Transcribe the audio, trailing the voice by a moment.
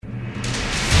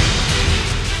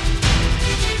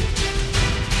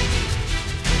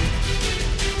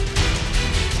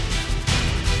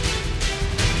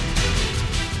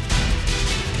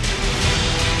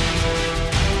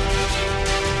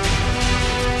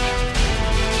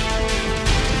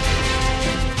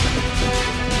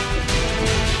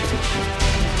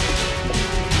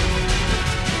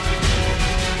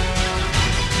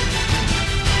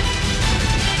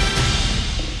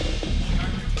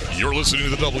listening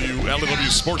to the WLW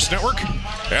Sports Network.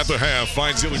 At the half,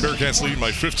 finds the Ely Bearcats lead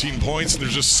by 15 points.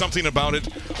 There's just something about it.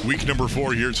 Week number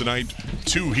 4 here tonight.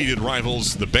 2 heated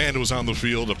rivals. The band was on the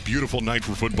field. A beautiful night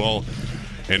for football.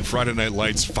 And Friday Night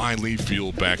Lights finally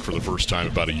feel back for the first time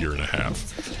in about a year and a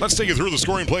half. Let's take you through the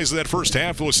scoring plays of that first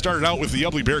half. It was started out with the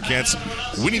Ely Bearcats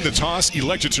winning the toss,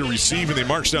 elected to receive, and they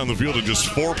marched down the field in just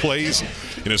 4 plays.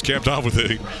 And it's capped off with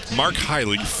a Mark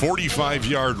Heilig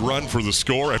 45-yard run for the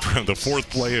score after the 4th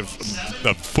play of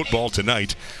football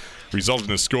tonight. Resulted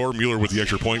in a score. Mueller with the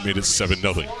extra point made it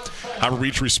 7-0. Harbor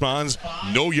Beach responds.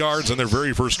 No yards on their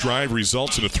very first drive.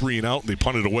 Results in a 3-and-out. They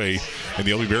punt it away. And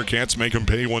the Ely Bearcats make them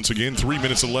pay once again. 3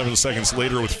 minutes, 11 seconds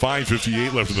later with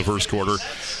 5:58 left in the first quarter.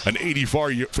 An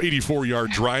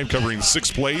 84-yard drive covering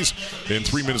 6 plays. In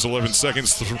 3 minutes, 11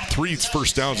 seconds, 3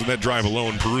 first downs in that drive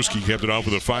alone. Peruski kept it off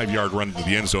with a 5-yard run into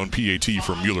the end zone. PAT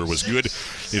from Mueller was good.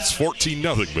 It's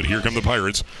 14-0, but here come the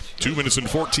Pirates. 2 minutes and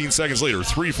 14 seconds later,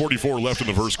 3:44 left in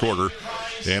the first quarter.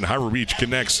 And Harbor Beach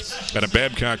connects at a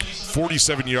Babcock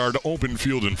 47-yard open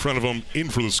field in front of them. In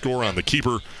for the score on the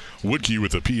keeper, Woodkey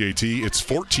with the PAT. It's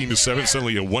 14-7,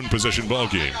 suddenly a 1-possession ball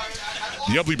game.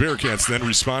 The Ely Bearcats then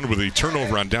respond with a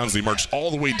turnover on downs. They marched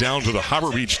all the way down to the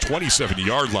Harbor Beach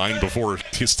 27-yard line before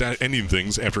ending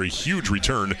things after a huge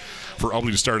return for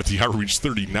Ely to start at the Harbor Beach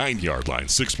 39-yard line.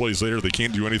 6 plays later, they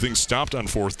can't do anything. Stopped on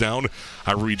 4th down.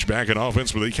 Harbor Beach back in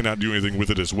offense, but they cannot do anything with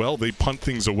it as well. They punt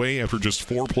things away after just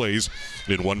 4 plays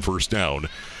in 1 first down.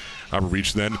 Harbor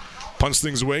Beach then punts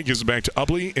things away, gives it back to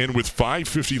Ubly, and with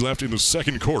 5:50 left in the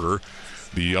second quarter,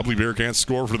 the Ubly Bearcats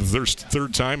score for the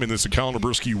third time, and it's a Colin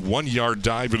Oberski 1-yard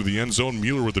dive into the end zone.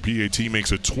 Mueller with the PAT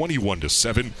makes it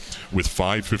 21-7 with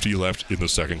 5:50 left in the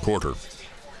second quarter.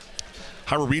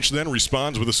 Harbor Beach then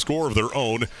responds with a score of their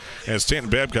own as Stanton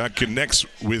Babcock connects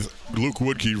with Luke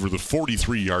Woodkey for the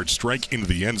 43-yard strike into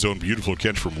the end zone. Beautiful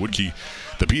catch from Woodkey.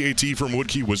 The PAT from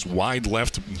Woodkey was wide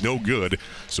left, no good.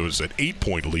 So it's an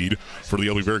 8-point lead for the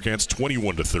Ely Bearcats,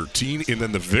 21-13. And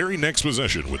then the very next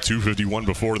possession with 2:51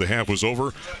 before the half was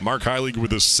over, Mark Heilig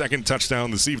with his second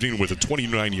touchdown this evening with a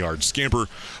 29-yard scamper.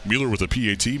 Mueller with a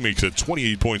PAT makes it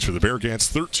 28 points for the Bearcats,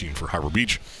 13 for Harbor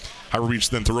Beach. Harbor Beach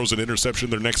then throws an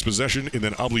interception their next possession, and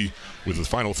then Ubly, with the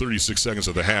final 36 seconds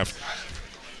of the half,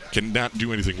 cannot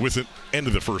do anything with it. End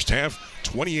of the first half,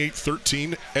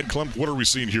 28-13. Ed Klump, what are we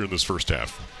seeing here in this first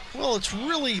half? Well, it's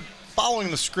really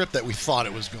following the script that we thought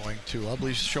it was going to.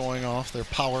 Ubly's showing off their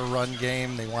power run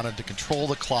game. They wanted to control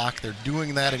the clock. They're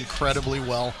doing that incredibly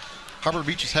well. Harbor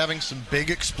Beach is having some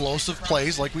big explosive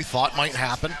plays like we thought might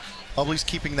happen. Ubly's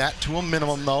keeping that to a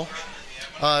minimum, though.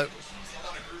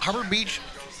 Harbor Beach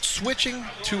switching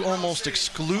to almost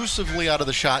exclusively out of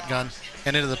the shotgun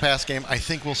and into the pass game. I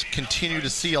think we'll continue to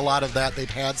see a lot of that. They've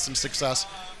had some success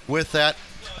with that.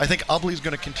 I think Ubly's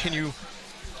going to continue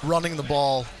running the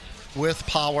ball with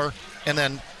power and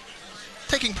then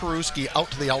taking Peruski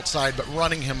out to the outside, but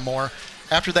running him more.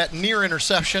 After that near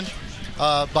interception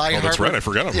by Harbor, that's right. I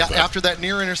forgot about that. After that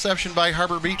near interception by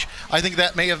Harbor Beach, I think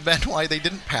that may have been why they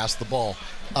didn't pass the ball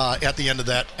at the end of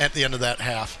that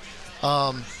half.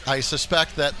 I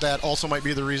suspect that also might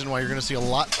be the reason why you're going to see a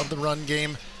lot of the run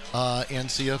game and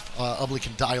see if Ubly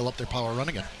can dial up their power run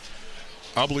again.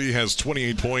 Ubly has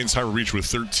 28 points, Harbor Beach with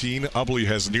 13. Ubly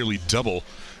has nearly double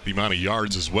the amount of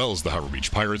yards as well as the Harbor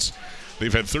Beach Pirates.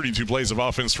 They've had 32 plays of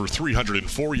offense for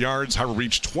 304 yards. Harbor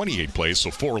Beach 28 plays, so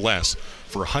 4 less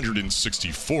for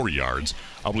 164 yards.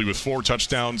 Ubly with 4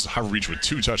 touchdowns, Harbor Beach with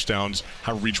 2 touchdowns,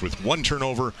 Harbor Beach with 1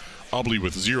 turnover, Ubly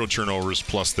with 0 turnovers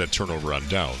plus that turnover on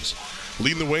downs.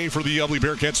 Leading the way for the Ubly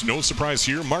Bearcats, no surprise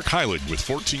here, Mark Heilig with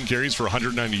 14 carries for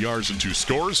 190 yards and 2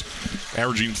 scores,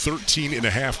 averaging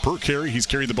 13.5 per carry. He's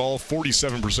carried the ball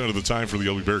 47% of the time for the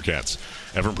Ubly Bearcats.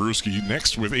 Evan Peruski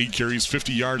next with 8 carries,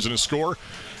 50 yards and a score.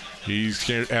 He's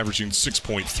averaging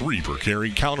 6.3 per carry.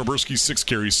 Colin Oberski, 6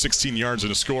 carries, 16 yards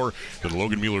and a score. And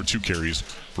Logan Mueller, 2 carries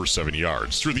for 7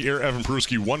 yards. Through the air, Evan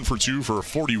Peruski 1 for 2 for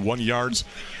 41 yards.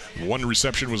 1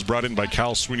 reception was brought in by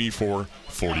Kyle Sweeney for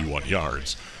 41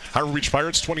 yards. Harbor Beach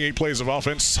Pirates, 28 plays of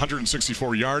offense,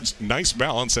 164 yards. Nice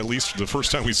balance, at least for the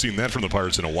first time we've seen that from the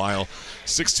Pirates in a while.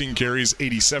 16 carries,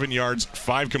 87 yards,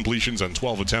 5 completions on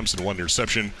 12 attempts and 1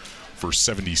 interception for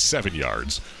 77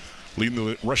 yards. Leading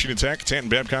the rushing attack, Stanton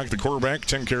Babcock, the quarterback,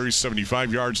 10 carries,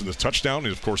 75 yards, and the touchdown,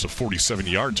 and of course a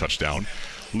 47-yard touchdown.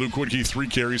 Luke Woodkey, 3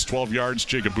 carries, 12 yards.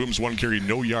 Jacob Booms, 1 carry,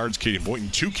 no yards. Caden Boynton,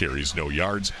 2 carries, no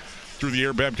yards. Through the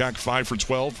air, Babcock 5 for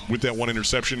 12 with that 1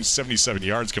 interception, 77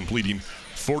 yards, completing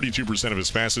 42% of his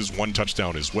passes, 1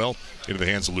 touchdown as well. Into the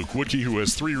hands of Luke Woodkey, who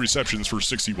has 3 receptions for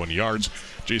 61 yards.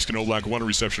 Jace Knoblach, 1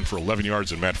 reception for 11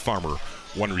 yards, and Matt Farmer,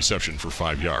 1 reception for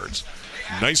 5 yards.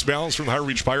 Nice balance from the Harbor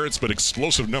Beach Pirates, but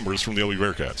explosive numbers from the Ely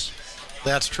Bearcats.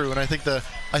 That's true, and I think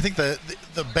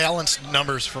the balanced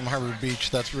numbers from Harbor Beach,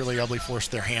 that's really Ubly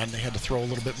forced their hand. They had to throw a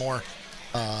little bit more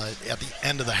at the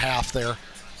end of the half there.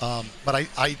 But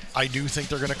I do think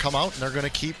they're going to come out and they're going to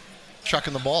keep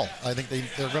chucking the ball. I think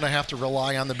they're going to have to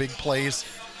rely on the big plays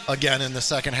again in the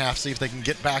second half, see if they can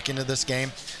get back into this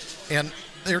game. And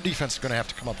their defense is going to have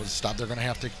to come up with a stop. They're going to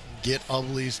have to get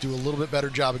Ubly's, do a little bit better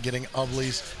job of getting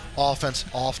Ubly's offense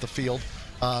off the field.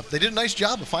 They did a nice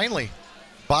job of finally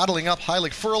bottling up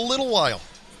Heilig for a little while,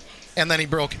 and then he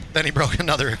broke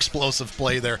another explosive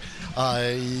play there.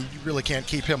 You really can't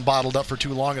keep him bottled up for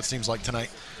too long, it seems like, tonight.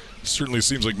 Certainly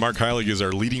seems like Mark Heilig is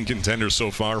our leading contender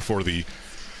so far for the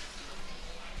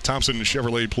Thompson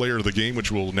Chevrolet Player of the Game,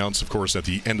 which we'll announce, of course, at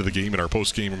the end of the game in our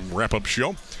post-game wrap-up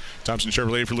show. Thompson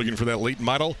Chevrolet, if you're looking for that late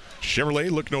model Chevrolet,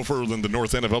 look no further than the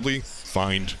north end of Ubly.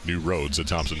 Find new roads at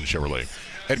Thompson Chevrolet.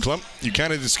 Ed Klump, you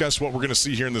kind of discussed what we're going to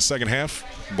see here in the second half.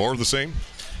 More of the same?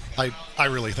 I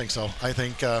really think so. I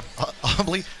think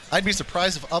Ubly, I'd be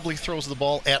surprised if Ubly throws the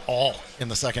ball at all in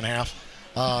the second half.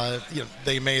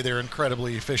 They're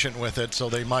incredibly efficient with it, so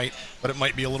they might, but it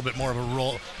might be a little bit more of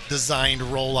a designed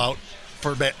rollout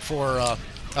for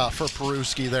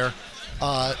Peruski there.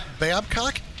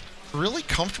 Babcock, really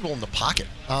comfortable in the pocket,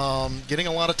 getting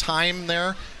a lot of time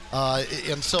there.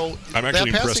 And so I'm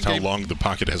actually impressed how long the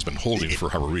pocket has been holding for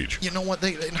Harbor Beach. You know what?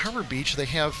 In Harbor Beach, they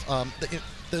have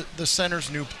the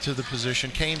center's new to the position.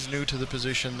 Kane's new to the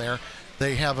position there.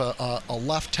 They have a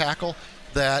left tackle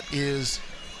that is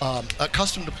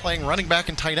accustomed to playing running back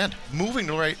and tight end, moving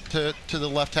to the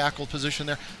left tackle position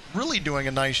there, really doing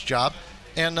a nice job.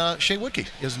 And Shea Woodkey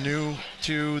is new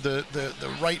to the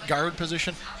right guard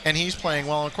position, and he's playing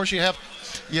well. And of course, you have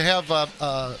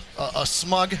a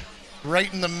Smug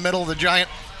right in the middle, the giant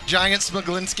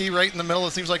Smuglinski right in the middle.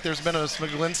 It seems like there's been a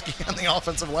Smuglinski on the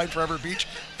offensive line for Harbor Beach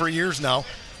for years now.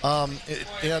 And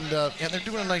they're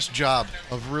doing a nice job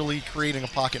of really creating a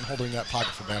pocket and holding that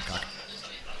pocket for Babcock.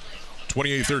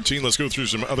 28-13. Let's go through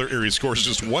some other area scores.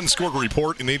 Just one score to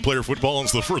report in 8-player football. And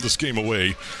it's the furthest game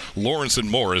away, Lawrence and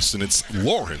Morris. And it's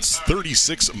Lawrence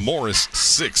 36, Morris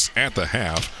 6 at the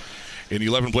half. In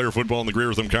 11-player football in the Greater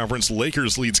Rhythm Conference,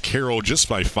 Lakers leads Caro just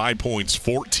by 5 points,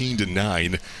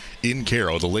 14-9 in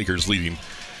Caro. The Lakers leading,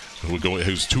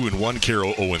 who's 2-1,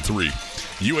 Caro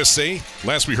 0-3. USA,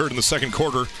 last we heard in the second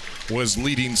quarter, was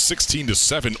leading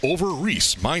 16-7 over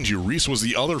Reese. Mind you, Reese was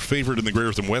the other favorite in the Greater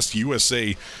Rhythm West.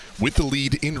 USA with the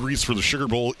lead in Reese for the Sugar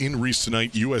Bowl in Reese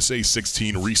tonight. USA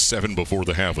 16, Reese 7 before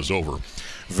the half was over.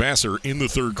 Vassar in the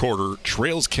third quarter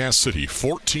trails Cass City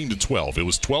 14-12. It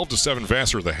was 12-7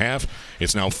 Vassar at the half.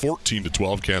 It's now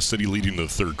 14-12. Cass City leading the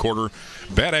third quarter.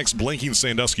 Bad Axe blanking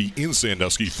Sandusky in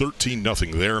Sandusky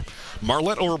 13-0 there.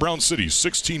 Marlette over Brown City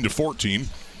 16-14.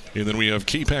 And then we have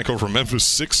K-Pac over Memphis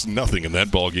 6-0 in that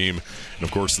ball game. And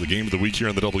of course, the game of the week here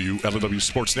on the WLW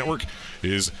Sports Network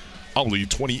is Ubly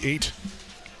 28,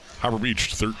 Harbor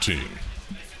Beach 13.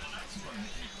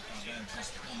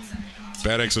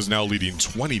 Bad Axe is now leading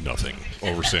 20-0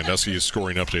 over Sandusky. A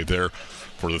scoring update there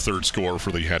for the third score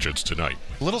for the Hatchets tonight.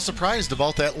 A little surprised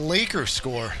about that Lakers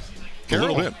score. A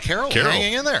little bit. Carol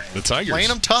hanging in there. The Tigers. Playing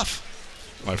them tough.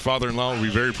 My father-in-law will be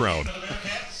very proud.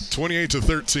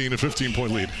 28-13, a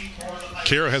 15-point lead.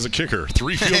 Caro has a kicker.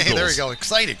 3 field goals. There you go.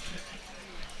 Exciting.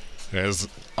 As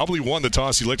Ubly won the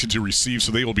toss, elected to receive,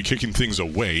 so they will be kicking things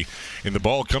away. And the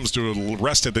ball comes to a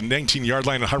rest at the 19-yard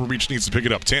line, and Harbor Beach needs to pick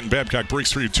it up. Tanton Babcock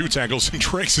breaks through 2 tackles and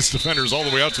drags his defenders all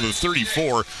the way out to the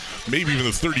 34, maybe even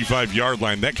the 35-yard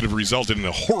line. That could have resulted in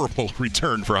a horrible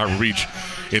return for Harbor Beach.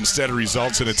 Instead, it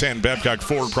results in a Tanton Babcock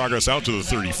forward progress out to the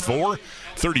 34.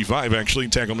 35, actually.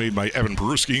 Tackle made by Evan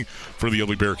Peruski for the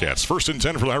Ubly Bearcats. 1st and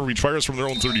 10 for the Harbor Beach Pirates from their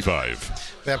own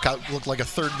 35. Babcock looked like a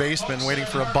third baseman waiting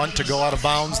for a bunt to go out of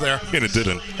bounds there. And it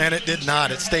didn't. And it did not.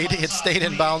 It stayed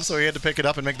in bounds, so he had to pick it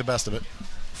up and make the best of it.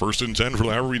 1st and 10 for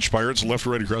the Harbor Beach Pirates. Left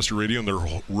to right across the radio in their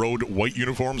road white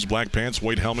uniforms, black pants,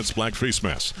 white helmets, black face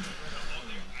masks.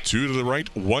 2 to the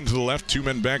right, 1 to the left, 2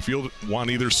 men backfield, 1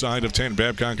 either side of Tanton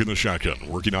Babcock in the shotgun.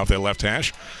 Working off that left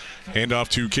hash. Hand off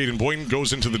to Caden Boynton,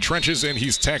 goes into the trenches, and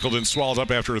he's tackled and swallowed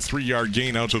up after a 3-yard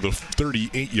gain out to the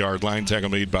 38-yard line. Tackle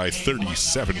made by number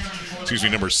 67.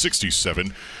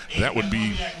 That would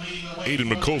be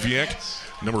Aiden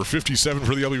Makoviak, number 57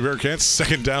 for the Ubly Bearcats.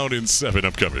 2nd down and 7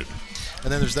 upcoming.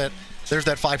 And then there's that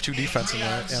 5-2 defense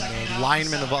and the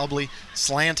lineman of Ubly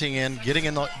slanting in, getting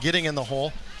in the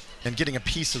hole, and getting a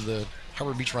piece of the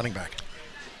Harbor Beach running back.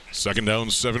 2nd down,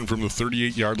 7 from the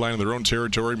 38-yard line in their own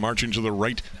territory, marching to the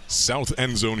right south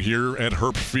end zone here at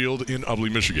Herp Field in Ubly,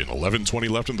 Michigan. 11:20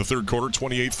 left in the third quarter,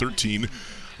 28-13.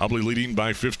 Ubley leading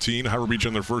by 15. Harbor Beach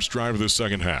on their first drive of the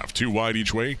second half. 2 wide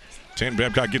each way. Tan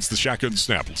Babcock gets the shotgun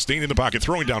snap. Staying in the pocket,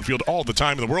 throwing downfield all the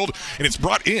time in the world. And it's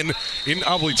brought in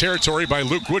Ubley territory by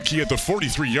Luke Woodkey at the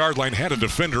 43-yard line. Had a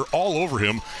defender all over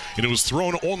him. And it was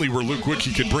thrown only where Luke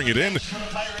Woodkey could bring it in.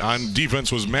 On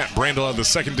defense was Matt Brandel out of the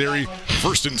secondary.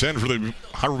 1st and 10 for the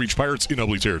Harbor Beach Pirates in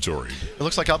Ubley territory. It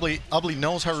looks like Ubley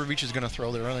knows Harbor Beach is going to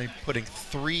throw. They're only putting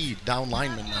 3 down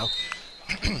linemen now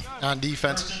on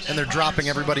defense. And they're dropping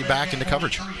everybody back into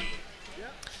coverage.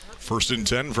 1st and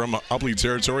 10 from Ubley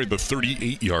territory, the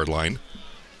 38-yard line.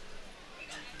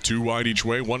 2 wide each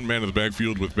way, 1 man in the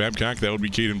backfield with Babcock. That would be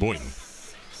Caden Boynton.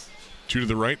 2 to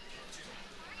the right,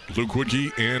 Luke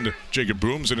Woodkey and Jacob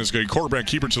Booms. And it's a quarterback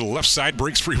keeper to the left side.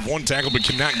 Breaks free of 1 tackle, but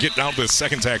cannot get out the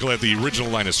second tackle at the original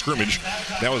line of scrimmage.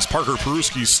 That was Parker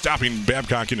Peruski stopping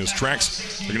Babcock in his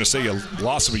tracks. They're going to say a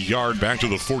loss of a yard back to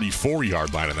the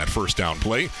 44-yard line on that first down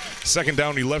play. 2nd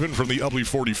down 11 from the Ubley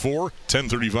 44.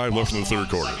 10:35 left in the third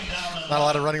quarter. Not a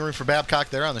lot of running room for Babcock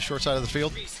there on the short side of the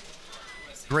field.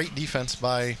 Great defense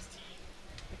by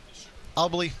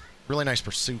Ubley. Really nice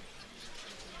pursuit.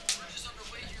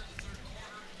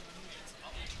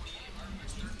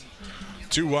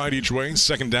 Two wide each way.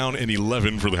 2nd down and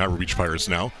 11 for the Harbor Beach Pirates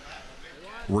now.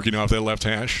 Working off that left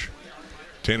hash.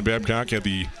 Tan Babcock at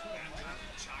the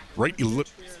right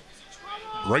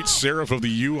serif of the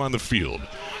U on the field.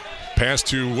 Pass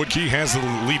to Woodkey, has the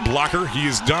lead blocker. He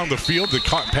is down the field. The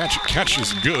catch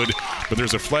is good, but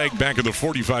there's a flag back at the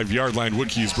 45-yard line.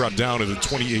 Woodkey is brought down at the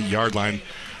 28-yard line.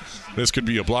 This could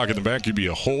be a block in the back, could be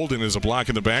a hold, and is a block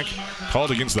in the back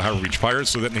called against the Harbor Beach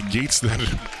Pirates, so that negates that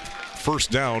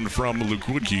first down from Luke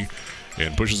Woodkey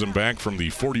and pushes him back from the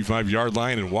 45-yard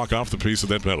line and walk off the pace of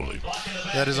that penalty.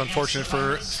 That is unfortunate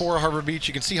for Harbor Beach.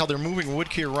 You can see how they're moving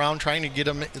Woodkey around, trying to get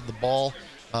him the ball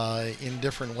in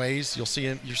different ways. You're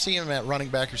seeing him at running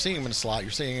back. You're seeing him in the slot.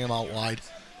 You're seeing him out wide.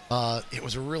 It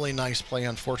was a really nice play.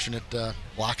 Unfortunate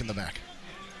block in the back.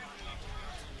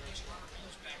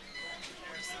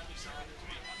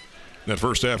 That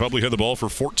first half, Ubley had the ball for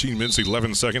 14 minutes,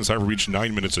 11 seconds. Harbor Beach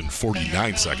 9 minutes and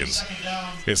 49 seconds.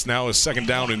 It's now a 2nd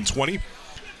down and 20.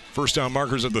 First down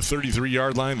markers at the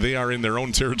 33-yard line. They are in their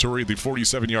own territory at the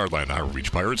 47-yard line. Harbor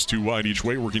Beach Pirates, 2 wide each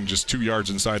way, working just 2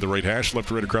 yards inside the right hash, left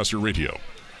to right across your radio.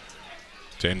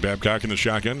 Tan Babcock in the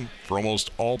shotgun for almost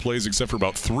all plays except for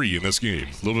about 3 in this game.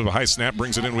 A little bit of a high snap,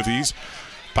 brings it in with ease.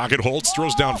 Pocket holds,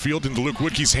 throws downfield into Luke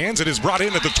Woodkey's hands. It is brought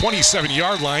in at the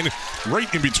 27-yard line,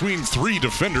 right in between 3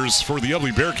 defenders for the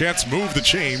Ubley Bearcats. Move the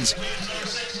chains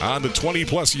on the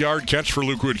 20-plus yard catch for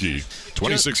Luke Woodkey.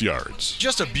 26 yards.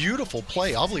 Just a beautiful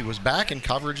play. Ubley was back in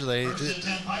coverage.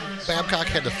 Babcock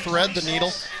had to thread the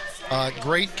needle.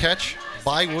 Great catch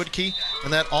by Woodkey.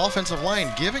 And that offensive line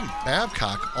giving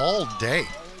Babcock all day.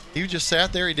 He just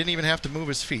sat there. He didn't even have to move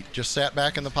his feet. Just sat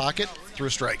back in the pocket, threw a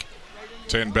strike.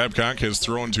 Tan Babcock has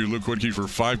thrown to Luke Woodkey for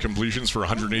 5 completions for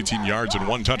 118 yards and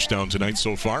 1 touchdown tonight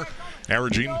so far,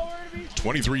 averaging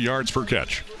 23 yards per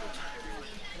catch.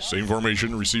 Same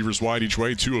formation, receivers wide each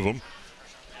way, 2 of them.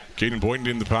 Caden Boynton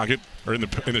in the pocket, or in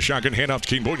the shotgun, hand off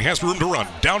to Caden Boynton, has room to run.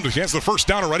 He has the first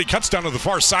down already, cuts down to the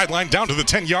far sideline, down to the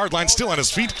 10-yard line, still on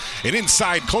his feet, and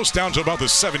inside, close down to about the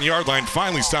 7-yard line,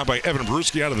 finally stopped by Evan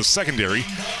Peruski out of the secondary.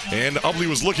 And Ubley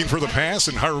was looking for the pass,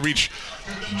 and Harbor Beach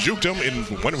juked him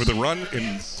and went with the run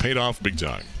and paid off big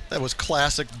time. That was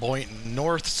classic Boynton.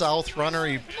 North-south runner.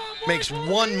 He makes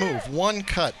one move, one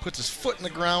cut, puts his foot in the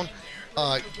ground.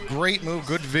 Great move,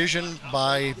 good vision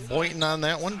by Boynton on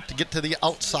that one to get to the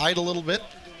outside a little bit.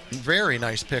 Very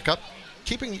nice pickup.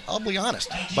 Keeping Ubley honest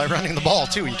by running the ball,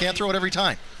 too. You can't throw it every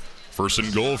time. 1st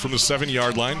and goal from the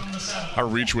 7-yard line.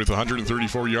 Harbor Beach with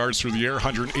 134 yards through the air,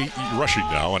 108 rushing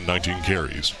now on 19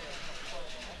 carries.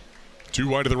 2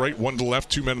 wide to the right, 1 to the left,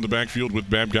 2 men in the backfield with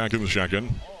Babcock in the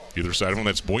shotgun. Either side of him,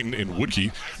 that's Boynton and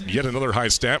Woodkey. Yet another high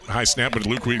snap, but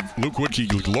Luke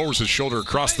Woodkey lowers his shoulder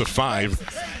across the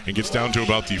 5 and gets down to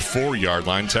about the 4-yard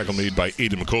line. Tackle made by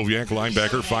Aiden Makoviak,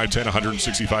 linebacker, 5'10",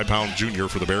 165-pound junior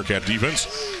for the Bearcat defense.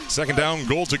 2nd down,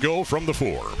 goal to go from the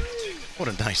 4. What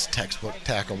a nice textbook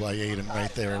tackle by Aiden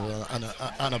right there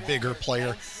on a bigger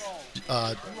player.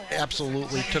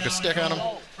 Absolutely took a stick on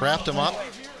him, wrapped him up.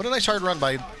 What a nice hard run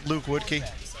by Luke Woodkey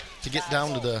to get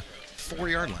down to the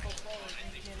 4-yard line.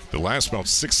 The last about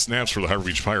 6 snaps for the Harbor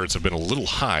Beach Pirates have been a little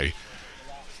high,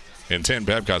 and Tan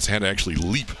Babcock's had to actually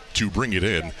leap to bring it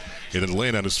in and then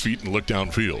land on his feet and look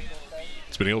downfield.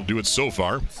 It's been able to do it so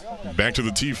far. Back to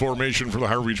the T formation for the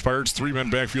Harbor Beach Pirates. 3 men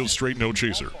backfield straight, no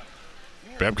chaser.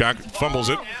 Babcock fumbles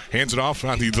it, hands it off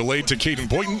on the delayed to Caden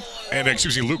Boynton, and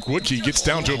Luke Woodkey gets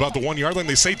down to about the 1-yard line.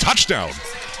 They say touchdown.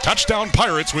 Touchdown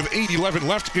Pirates with 8:11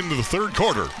 left into the third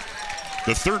quarter.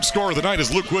 The third score of the night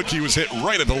as Luke Woodkey was hit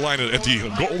right at the line, at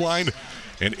the goal line,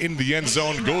 and in the end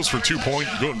zone. Goes for 2 point,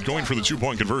 going for the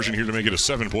 2-point conversion here to make it a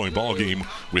 7-point ball game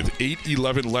with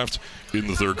 8:11 left in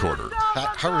the third quarter.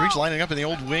 Harbor Beach lining up in the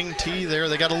old wing tee there.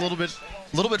 They got a little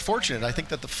bit fortunate. I think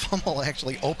that the fumble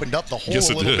actually opened up the hole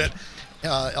a little bit,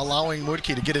 allowing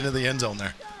Woodkey to get into the end zone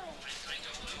there.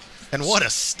 And what a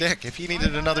stick. If he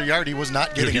needed another yard, he was not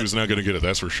getting it. He was not going to get it,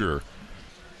 that's for sure.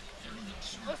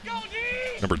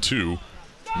 Number 2,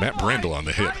 Matt Brandel on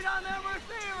the hit.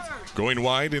 Going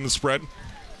wide in the spread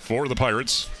for the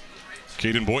Pirates.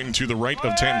 Caden Boynton to the right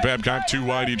of Tan Babcock, 2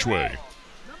 wide each way.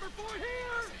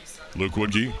 Luke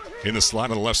Woodkey in the slot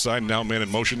on the left side, now man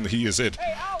in motion. He is it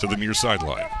to the near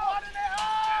sideline.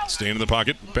 Staying in the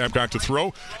pocket, Babcock to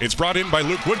throw. It's brought in by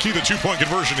Luke Woodkey. The 2-point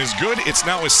conversion is good. It's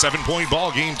now a 7-point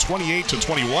ball game,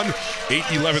 28-21.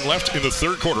 8:11 left in the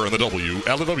third quarter on the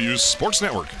WLW Sports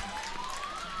Network.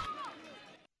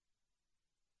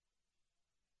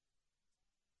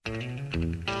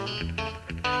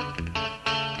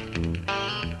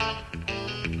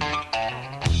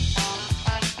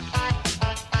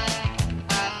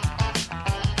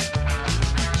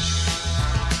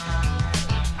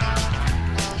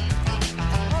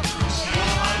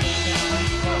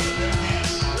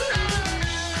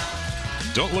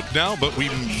 Don't look now, but we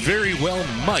very well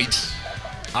might,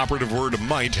 operative word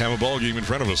might, have a ball game in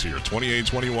front of us here.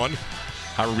 28-21.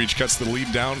 Harbor Beach cuts the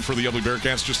lead down for the Ubly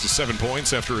Bearcats just to 7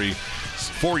 points after a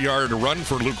 4-yard run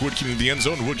for Luke Woodkey in the end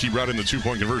zone. Woodkey brought in the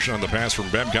 2-point conversion on the pass from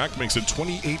Babcock. Makes it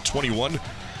 28-21.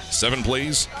 7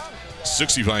 plays,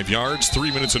 65 yards,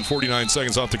 3 minutes and 49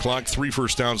 seconds off the clock. 3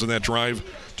 first downs in that drive.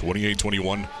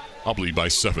 28-21. Ubly by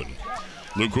 7.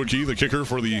 Luke Woodkey, the kicker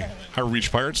for the Harbor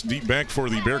Beach Pirates. Deep back for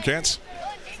the Bearcats.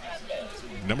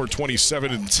 Number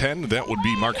 27 and 10, that would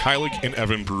be Mark Heilig and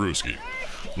Evan Peruski.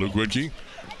 Luke Woodkey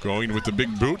going with the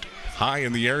big boot. High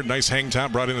in the air, nice hang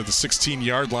time brought in at the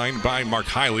 16-yard line by Mark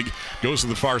Heilig. Goes to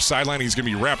the far sideline. He's going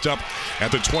to be wrapped up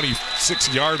at the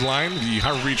 26-yard line. The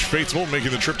Harbor Beach faithful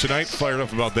making the trip tonight. Fired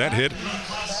up about that hit.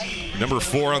 Number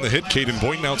 4 on the hit, Caden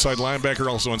Boynton, outside linebacker,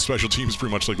 also on special teams,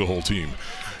 pretty much like the whole team.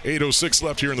 8:06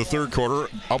 left here in the third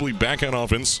quarter. Ubly back on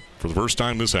offense for the first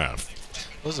time this half.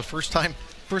 It was the first time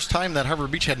that Harbor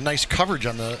Beach had nice coverage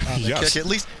on the yes. kick.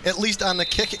 At least on the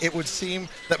kick, it would seem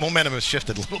that momentum has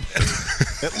shifted a little bit.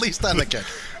 At least on the kick.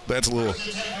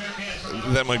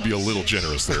 That might be a little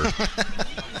generous there.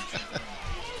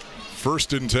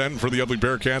 First and 10 for the Ubly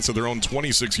Bearcats at their own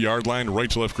 26-yard line, right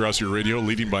to left across your radio,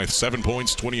 leading by 7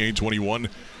 points, 28-21,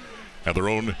 at their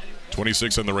own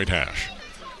 26 on the right hash.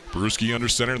 Peruski under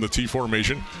center in the T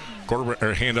formation.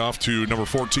 Handoff to number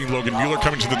 14, Logan Mueller,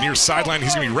 coming to the near sideline.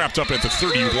 He's going to be wrapped up at the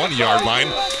 31-yard line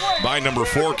by number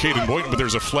 4, Caden Boynton, but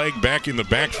there's a flag back in the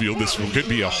backfield. This could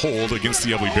be a hold against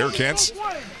the Ubly Bearcats.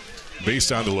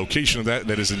 Based on the location of that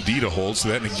is indeed a hold, so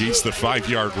that negates the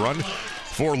 5-yard run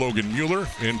for Logan Mueller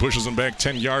and pushes him back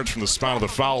 10 yards from the spot of the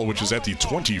foul, which is at the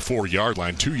 24-yard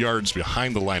line, 2 yards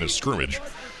behind the line of scrimmage.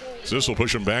 So this will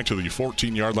push him back to the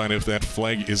 14-yard line if that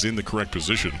flag is in the correct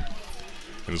position.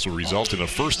 And this will result in a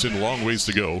first and long ways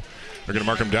to go. They're going to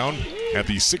mark him down at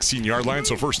the 16-yard line,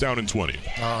 so first down and 20.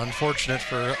 Unfortunate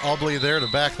for Ubly there to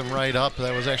back them right up.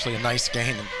 That was actually a nice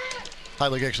gain. And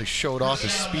Heilig actually showed off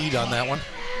his speed on that one.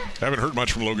 Haven't heard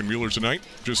much from Logan Mueller tonight.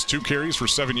 Just 2 carries for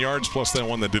 7 yards, plus that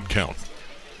one that did count.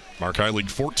 Mark Heilig,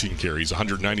 14 carries,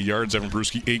 190 yards. Evan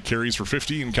Peruski, 8 carries for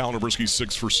 50, and Colin Obrowski,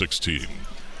 6 for 16.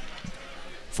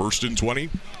 First and 20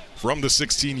 from the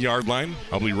 16-yard line.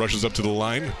 Ubly rushes up to the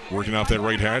line, working off that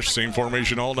right hash. Same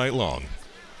formation all night long.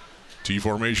 T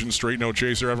formation, straight, no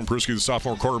chaser. Evan Peruski, the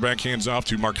sophomore quarterback, hands off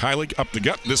to Mark Heilig up the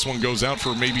gut. This one goes out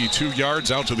for maybe 2 yards,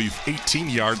 out to the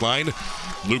 18-yard line.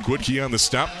 Luke Woodkey on the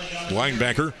stop,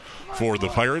 linebacker for the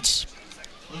Pirates.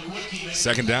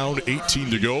 Second down, 18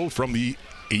 to go from the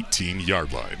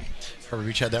 18-yard line. Harbor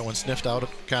Beach had that one sniffed out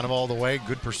kind of all the way.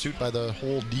 Good pursuit by the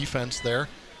whole defense there.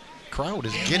 Crowd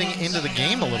is getting into the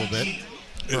game a little bit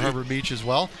for Harbor Beach as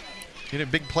well. Get a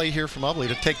big play here from Ubly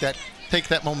to take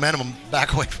that momentum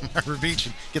back away from Harbor Beach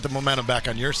and get the momentum back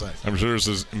on your side. I'm sure there's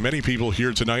as many people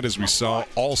here tonight as we saw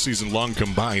all season long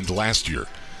combined last year.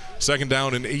 Second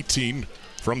down and 18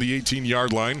 from the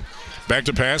 18-yard line. Back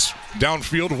to pass,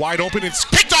 downfield, wide open. It's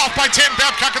picked off by Tan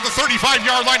Babcock at the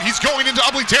 35-yard line. He's going into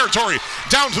Ubly territory.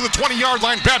 Down to the 20-yard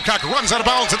line. Babcock runs out of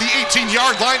bounds at the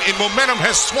 18-yard line, and momentum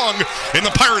has swung, and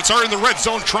the Pirates are in the red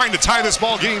zone trying to tie this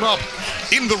ball game up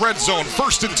in the red zone.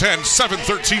 First and 10,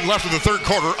 7:13 left in the third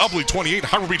quarter. Ubly 28,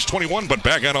 Harbor Beach 21, but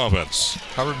back on offense.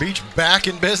 Harbor Beach back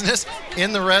in business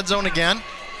in the red zone again.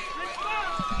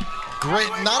 Great,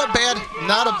 not a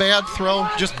bad throw,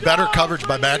 just better coverage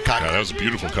by Babcock. Yeah, that was a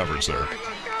beautiful coverage there.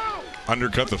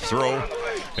 undercut the throw.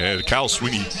 And Kyle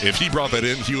Sweeney, if he brought that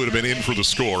in, he would have been in for the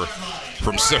score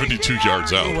from 72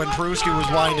 yards out. When Peruski was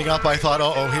winding up, I thought,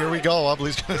 oh, here we go.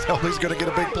 Ubly's going to get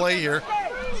a big play here.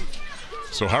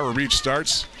 So Howard Beach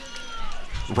starts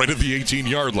right at the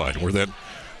 18-yard line, where that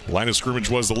line of scrimmage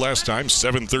was the last time.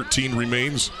 7:13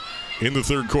 remains in the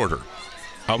third quarter.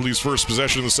 Ubly's first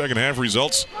possession in the second half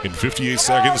results in 58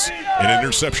 seconds, an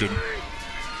interception.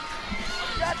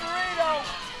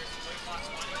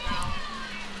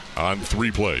 On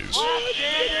 3 plays.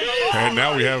 And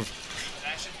now we have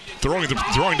throwing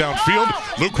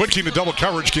downfield. Luke Whitkey in the double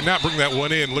coverage cannot bring that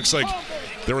one in. Looks like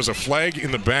there was a flag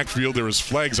in the backfield. There was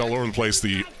flags all over the place.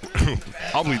 The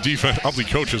Ubly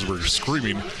coaches were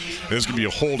screaming. There's going to be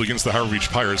a hold against the Howard Beach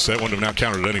Pirates. That wouldn't have now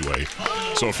counted anyway.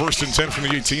 So a 1st and 10 from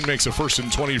the 18 makes a 1st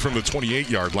and 20 from the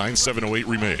 28-yard line. 7:08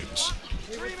 remains.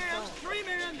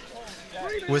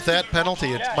 With that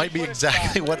penalty, it might be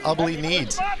exactly what Ubly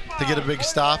needs to get a big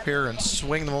stop here and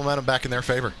swing the momentum back in their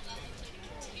favor.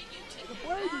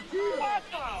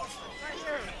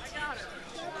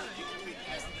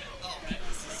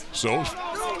 So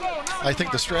I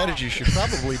think the strategy should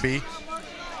probably be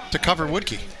to cover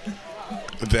Woodkey.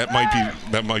 that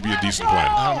might be a decent plan.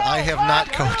 I have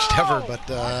not coached ever,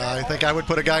 but I think I would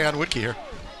put a guy on Woodkey here.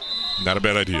 Not a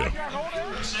bad idea.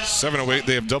 7:08,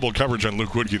 they have double coverage on Luke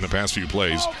Woodkey in the past few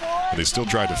plays, and they still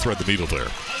tried to thread the needle there.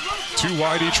 2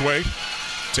 wide each way.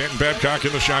 Tanton Babcock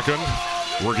in the shotgun,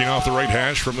 working off the right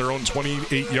hash from their own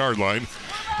 28-yard line.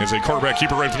 As a quarterback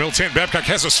keeper right up the middle, Tanton Babcock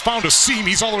has found a seam.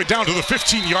 He's all the way down to the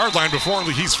 15-yard line before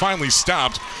he's finally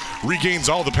stopped. Regains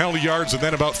all the penalty yards, and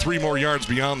then about 3 more yards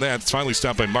beyond that. It's finally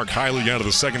stopped by Mark Hiley out of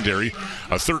the secondary.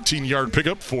 A 13-yard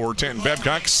pickup for Tanton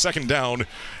Babcock. 2nd down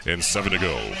and 7 to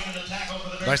go.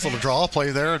 Nice little draw play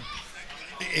there.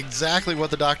 Exactly what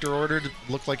the doctor ordered. It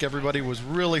looked like everybody was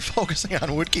really focusing on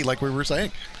Woodkey, like we were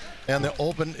saying. And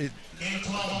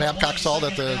Babcock saw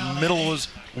that the middle was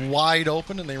wide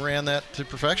open, and they ran that to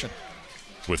perfection.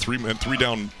 With 3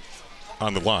 down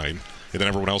on the line, and then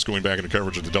everyone else going back into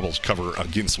coverage of the doubles cover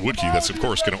against Woodkey, that's, of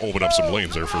course, going to open up some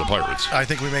lanes there for the Pirates. I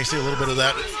think we may see a little bit of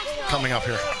that coming up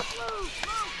here.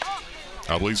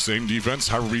 Ubly, same defense.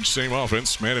 Howard Beach, same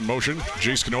offense. Man in motion.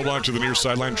 Jace Knobloch to the near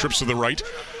sideline, trips to the right.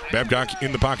 Babcock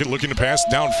in the pocket looking to pass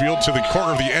downfield to the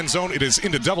corner of the end zone. It is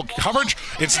into double coverage.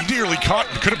 It's nearly caught.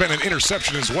 Could have been an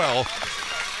interception as well.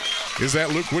 Is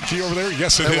that Luke Woodkey over there?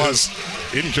 Yes, it is.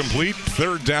 Incomplete.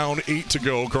 3rd down, 8 to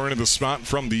go. Current in the spot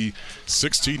from the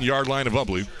 16-yard line of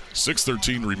Ubly.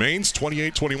 6:13 remains.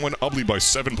 28-21. Ubly by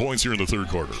 7 points here in the third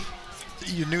quarter.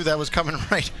 You knew that was coming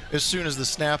right as soon as the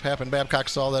snap happened. Babcock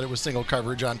saw that it was single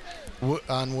coverage on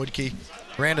Woodkey.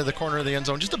 Ran to the corner of the end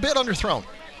zone. Just a bit underthrown.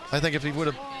 I think if he would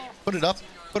have put it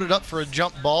up for a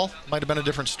jump ball, might have been a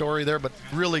different story there, but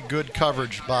really good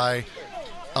coverage by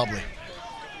Ubly.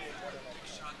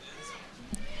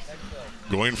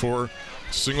 Going for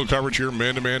single coverage here,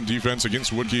 man-to-man defense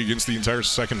against Woodkey, against the entire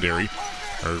secondary.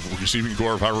 Our receiving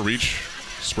core of Howard Beach.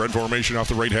 Spread formation off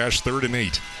the right hash, 3rd and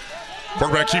 8.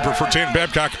 Quarterback keeper for Tanton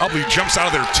Babcock. Ubly jumps out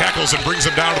of their tackles and brings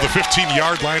them down to the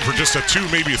 15-yard line for just a 2,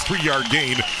 maybe a 3-yard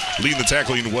gain. Leading the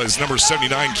tackling was number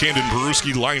 79, Camden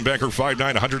Peruski, linebacker,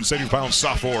 5'9", 170-pound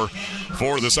sophomore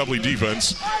for this Ubly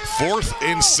defense. 4th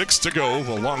and 6 to go,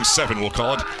 a long 7 we'll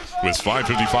call it, with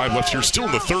 5:55 left here. Still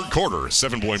in the third quarter, a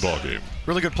 7-point ball game.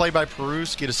 Really good play by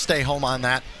Peruski to stay home on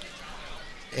that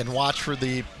and watch for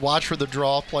the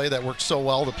draw play that worked so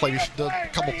well. The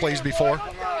couple plays before,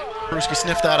 Peruski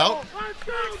sniffed that out.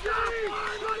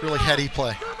 Really heady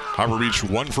play. Howard Beach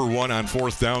 1 for 1 on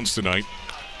 4th downs tonight.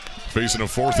 Facing a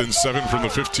 4th and 7 from the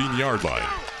 15-yard line.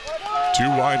 2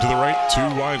 wide to the right, 2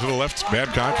 wide to the left.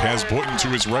 Babcock has Boynton to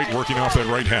his right, working off that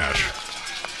right hash.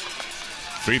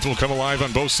 Faith will come alive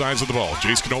on both sides of the ball.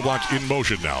 Jace Knobloch in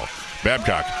motion now.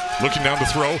 Babcock looking down to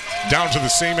throw, down to the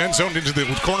same end zone, into the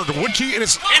corner to Woodkey, and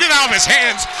it's in and out of his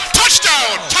hands.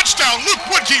 Touchdown! Touchdown! Luke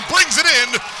Woodkey brings it in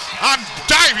on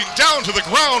diving down to the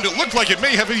ground. It looked like it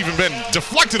may have even been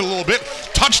deflected a little bit.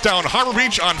 Touchdown Harbor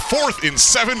Beach on 4th and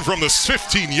 7 from the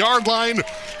 15-yard line.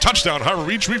 Touchdown Harbor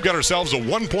Beach. We've got ourselves a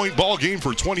 1-point ball game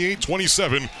for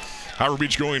 28-27. Harbor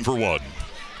Beach going for 1.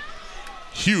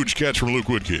 Huge catch from Luke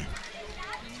Woodkey.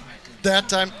 That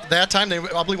time they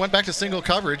probably went back to single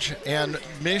coverage, and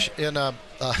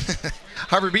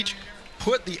Harbor Beach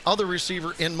put the other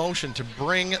receiver in motion to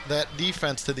bring that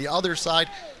defense to the other side,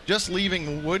 just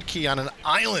leaving Woodkey on an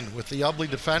island with the Ubly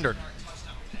defender.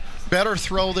 Better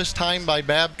throw this time by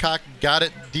Babcock. Got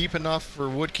it deep enough for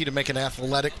Woodkey to make an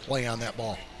athletic play on that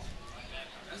ball.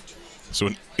 So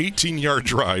an 18-yard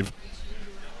drive.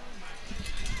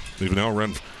 They've now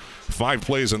run 5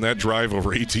 plays on that drive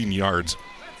over 18 yards.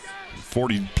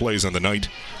 40 plays on the night.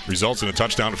 Results in a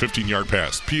touchdown, a 15-yard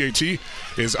pass. PAT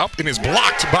is up and is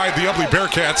blocked by the Ubly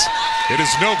Bearcats. It is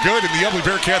no good, and the Ubly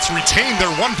Bearcats retain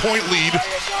their 1-point lead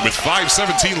with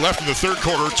 5:17 left in the third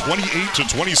quarter,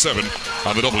 28-27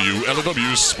 on the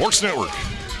WLW Sports Network.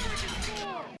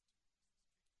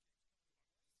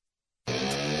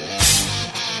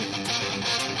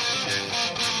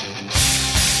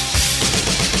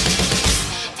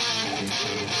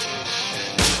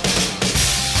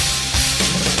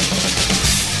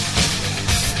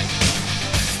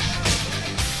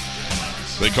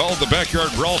 They called the backyard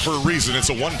brawl for a reason. It's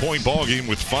a 1-point ball game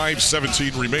with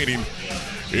 5:17 remaining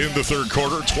in the third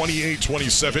quarter.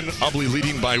 28-27, Ubly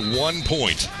leading by 1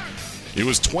 point. It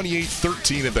was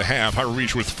 28-13 at the half. High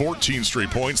Reach with 14 straight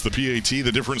points. The PAT,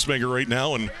 the difference maker right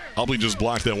now, and Ubly just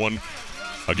blocked that one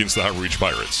against the High Reach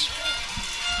Pirates.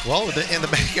 Well, in the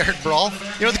backyard brawl,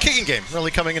 the kicking game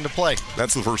really coming into play.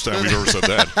 That's the first time we've ever said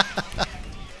that.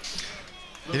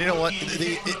 And you know what?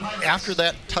 After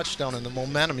that touchdown and the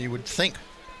momentum, you would think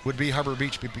would be Harbor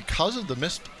Beach, but because of the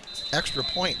missed extra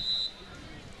point,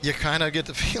 you kind of get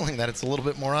the feeling that it's a little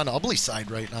bit more on Ubly's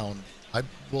side right now. And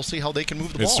we'll see how they can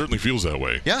move the ball. It certainly feels that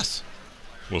way. Yes.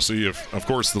 We'll see if, of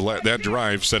course, that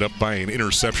drive set up by an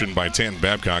interception by Tanton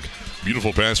Babcock.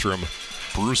 Beautiful pass from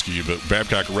Peruski, but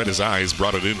Babcock read his eyes,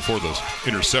 brought it in for the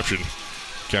interception.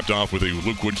 Capped off with a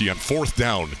Luke Woodkey on 4th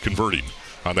down, converting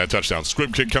on that touchdown.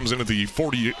 Squib kick comes in at the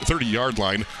 30-yard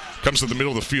line. Comes to the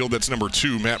middle of the field. That's number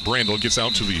 2, Matt Brandel. Gets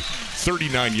out to the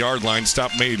 39-yard line.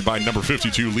 Stop made by number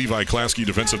 52, Levi Klasky,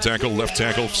 defensive tackle, left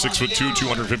tackle, 6'2",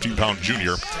 215-pound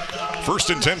junior.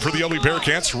 1st and 10 for the Ubly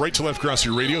Bearcats. Right to left across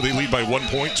your radio. They lead by 1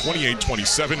 point,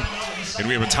 28-27. And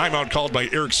we have a timeout called by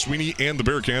Eric Sweeney and the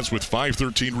Bearcats with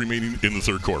 5:13 remaining in the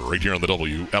third quarter. Right here on the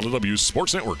WLW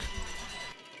Sports Network.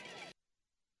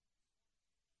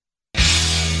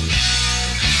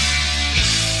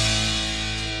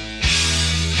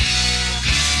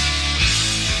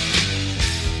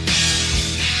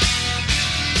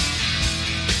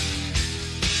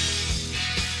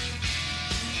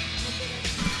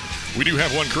 We do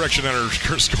have one correction on our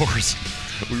scores.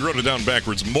 We wrote it down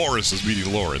backwards. Morris is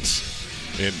beating Lawrence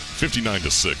in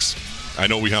 59-6. I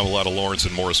know we have a lot of Lawrence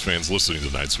and Morris fans listening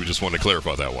tonight, so we just wanted to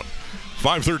clarify that one.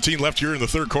 5:13 left here in the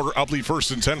third quarter. Ubly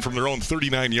 1st and 10 from their own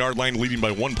 39-yard line, leading by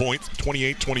 1 point,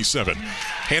 28-27.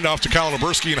 Handoff to Colin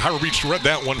Oberski, and High Reach read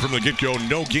that one from the get-go.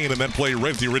 No gain in that play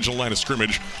right at the original line of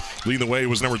scrimmage. Leading the way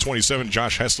was number 27,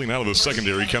 Josh Hessling, out of the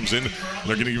secondary. Comes in, and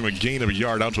they're going to give him a gain of a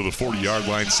yard out to the 40-yard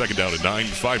line. 2nd down and 9.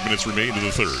 5 minutes remain in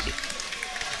the third.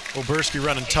 Oberski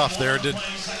running tough there.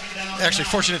 Actually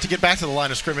fortunate to get back to the line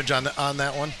of scrimmage on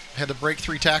that one. Had to break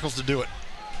 3 tackles to do it.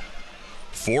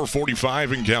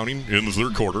 4:45 and counting in the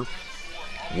third quarter.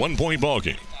 1 point ball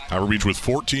game. High Reach with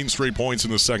 14 straight points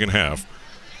in the second half.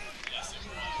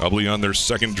 Ubly on their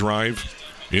second drive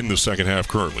in the second half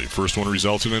currently. First one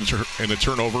results in a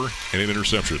turnover and an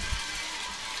interception.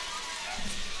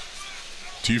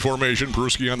 T formation,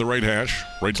 Peruski on the right hash,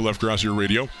 right to left across your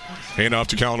radio. Hand off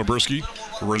to Colin Oberski.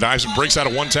 Breaks out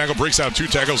of 1 tackle, breaks out of 2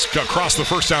 tackles, across the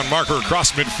first down marker,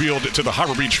 across midfield to the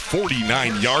Harbor Beach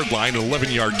 49-yard line, an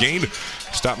 11-yard gain.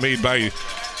 Stop made by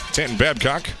Tanton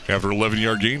Babcock after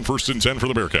 11-yard gain. 1st and 10 for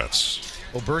the Bearcats.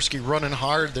 Oberski running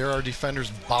hard. There are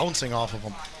defenders bouncing off of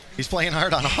him. He's playing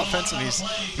hard on offense, and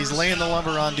he's laying the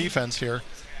lumber on defense here.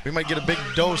 We might get a big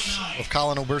dose of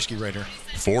Colin Oberski right here.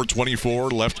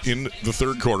 4:24 left in the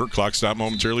third quarter. Clock stopped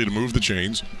momentarily to move the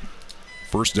chains.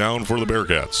 First down for the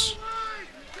Bearcats.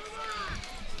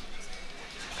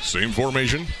 Same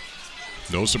formation.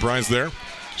 No surprise there.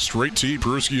 Straight T,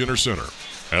 Peruski under center.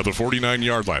 At the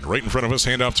 49-yard line, right in front of us,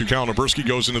 handoff to Colin Oberski,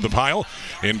 goes into the pile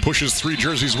and pushes 3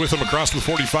 jerseys with him across the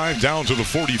 45 down to the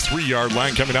 43-yard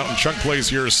line. Coming out in chunk plays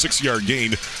here, a 6-yard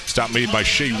gain. Stop made by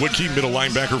Shea Woodkey, middle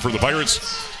linebacker for the Pirates.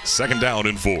 2nd down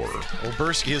and 4.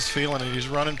 Oberski is feeling it. He's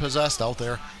running possessed out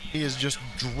there. He is just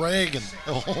dragging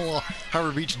the whole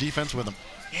Harbor Beach defense with him.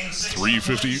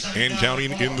 3:50 and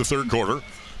counting in the third quarter.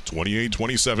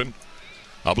 28-27.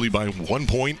 Ubly by 1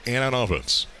 point and on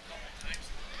offense.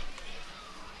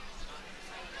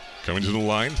 Coming to the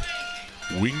line,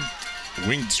 wing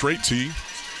straight T.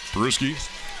 Peruski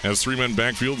has 3 men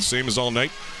backfield, same as all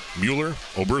night. Mueller,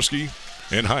 Oberski,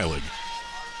 and Heilig.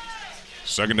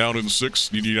 2nd down and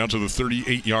 6, needing out to the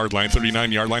 38-yard line,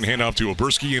 39-yard line. Handoff to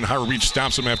Oberski, and High Reach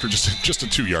stops him after just a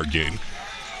 2-yard gain.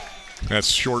 That's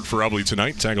short for Ubly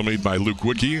tonight. Tackle made by Luke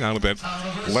Woodkey out of that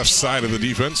left side of the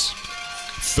defense.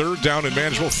 3rd down and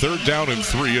manageable, 3rd down and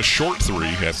 3, a short 3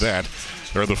 at that.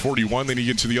 They're at the 41, then you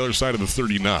get to the other side of the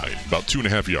 39, about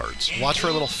 2.5 yards. Watch for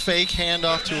a little fake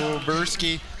handoff to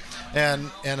Oberski.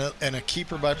 and a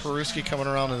keeper by Peruski coming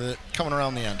around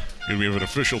the end. And we have an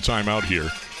official timeout here,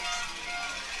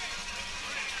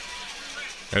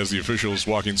 as the official is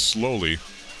walking slowly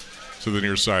to the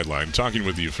near sideline, talking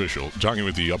with the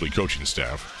Ubly coaching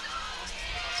staff.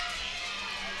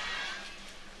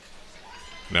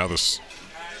 Now there's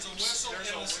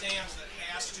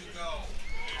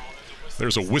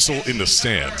a whistle in the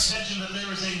stands. Attention that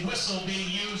there is a whistle being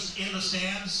used in the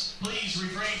stands. Please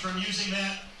refrain from using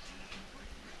that.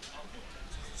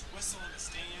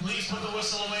 Please put the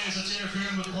whistle away as it's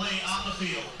interfering with play on the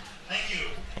field. Thank you.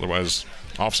 Otherwise,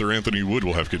 Officer Anthony Wood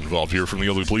will have to get involved here from the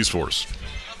Ubly Police Force.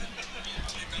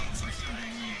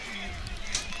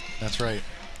 That's right.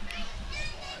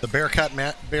 The Bearcat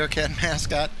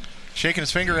mascot shaking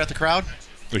his finger at the crowd.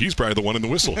 He's probably the one in the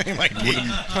whistle. He might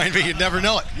be. You'd never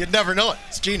know it. You'd never know it.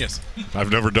 It's genius.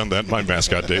 I've never done that in my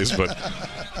mascot days, but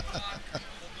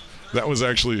that was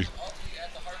actually.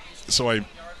 So I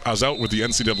was out with the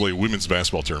NCAA women's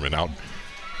basketball tournament out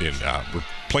in we're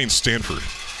playing Stanford.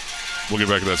 We'll get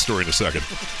back to that story in a second.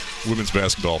 Women's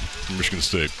basketball from Michigan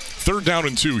State. 3rd down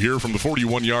and 2 here from the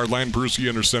 41-yard line. Peruski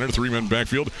under center, 3-man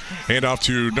backfield. Hand off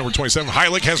to number 27.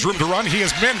 Heilig has room to run. He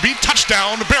has men beat.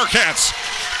 Touchdown, the Bearcats.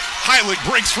 Heilig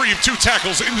breaks free of 2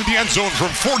 tackles into the end zone from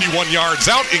 41 yards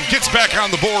out and gets back on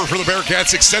the board for the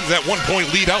Bearcats. Extends that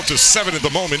 1-point lead out to 7 at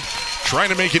the moment. Trying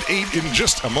to make it 8 in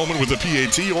just a moment with a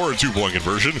PAT or a 2-point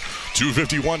conversion.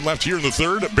 2:51 left here in the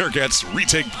 3rd. Bearcats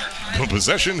retake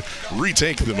possession,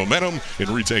 retake the momentum, and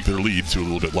retake their lead to a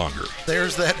little bit longer.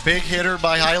 There's that big hitter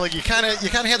by Heilig. You kind of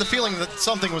had the feeling that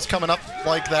something was coming up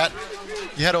like that.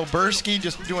 You had Oberski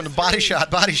just doing the body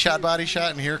shot,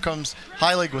 and here comes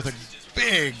Heilig with a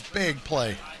big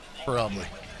play for Ubly.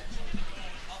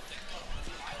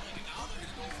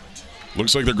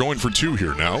 Looks like they're going for 2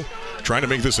 here now. Trying to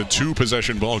make this a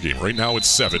 2-possession ball game. Right now it's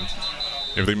 7.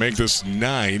 If they make this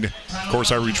 9, of course,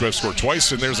 Highbury Reach scored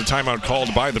twice, and there's a timeout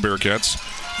called by the Bearcats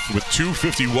with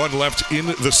 2:51 left in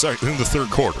the 3rd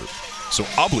quarter. So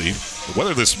Ubly,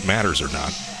 whether this matters or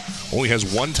not, only has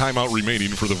 1 timeout remaining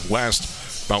for the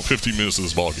last about 15 minutes of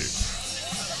this ball game.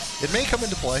 It may come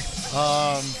into play.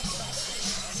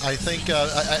 I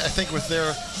think with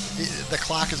the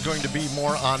clock is going to be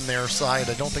more on their side.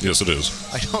 I don't think. Yes, it is.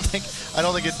 I don't think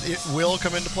it will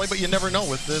come into play, but you never know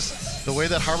with this. The way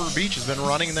that Harbor Beach has been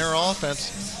running their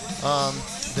offense,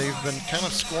 they've been kind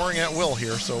of scoring at will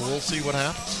here. So we'll see what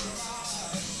happens.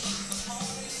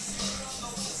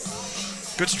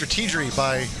 Good strategy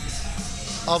by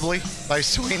Ubly, by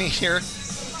Sweeney here,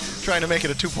 trying to make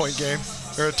it a 2-point game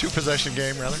or a 2-possession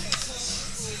game rather.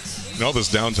 Now this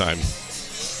downtime,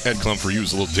 Ed Klum, for you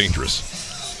is a little dangerous.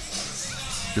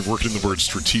 You're working the word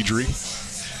strategery.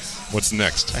 What's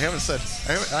next? I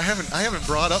haven't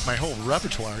brought up my whole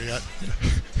repertoire yet.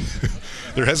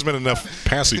 There hasn't been enough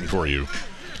passing for you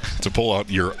to pull out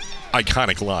your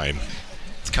iconic line.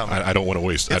 It's coming. I don't want to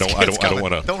waste. I don't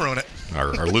want to. Don't ruin it.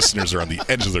 Our listeners are on the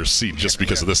edge of their seat just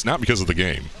because of this, not because of the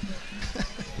game.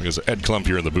 Because Ed Klump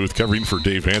here in the booth covering for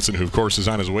Dave Hansen, who of course is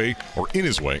on his way, or in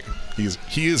his way.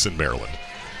 He is in Maryland,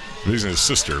 visiting his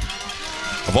sister.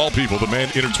 Of all people, the man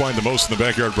intertwined the most in the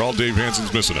backyard brawl, Dave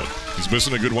Hansen's missing it. He's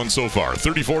missing a good one so far.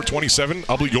 34-27,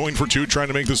 Ubly going for 2, trying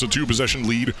to make this a 2-possession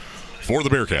lead for the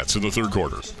Bearcats in the 3rd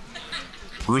quarter.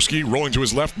 Peruski rolling to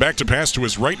his left, back to pass to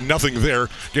his right, nothing there.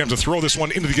 Going to throw this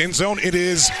one into the end zone. It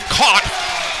is caught,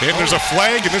 and there's a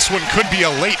flag, and this one could be a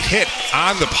late hit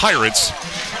on the Pirates.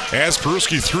 As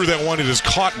Peruski threw that one, it is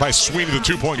caught by Sweeney. The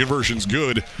 2-point conversion's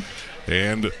good,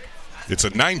 and it's a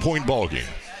 9-point ball game.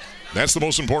 That's the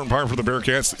most important part for the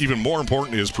Bearcats. Even more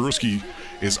important is Peruski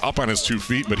is up on his 2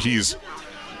 feet, but he's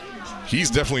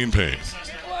definitely in pain.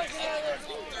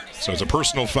 So it's a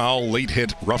personal foul, late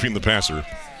hit, roughing the passer.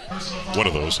 One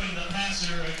of those.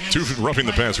 Roughing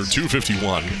the passer,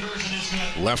 2:51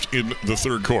 left in the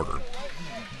 3rd quarter.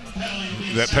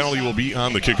 That penalty will be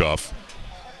on the kickoff.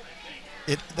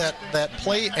 That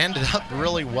play ended up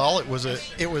really well. It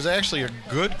was actually a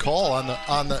good call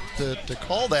to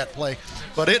call that play,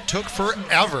 but it took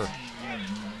forever.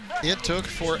 It took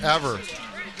forever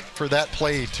for that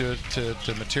play to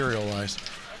materialize.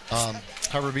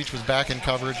 Harbor Beach was back in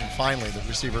coverage, and finally the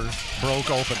receiver broke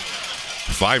open.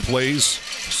 5 plays,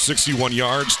 61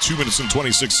 yards, 2 minutes and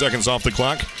 26 seconds off the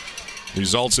clock.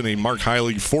 Results in a Mark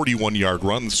Heilig 41-yard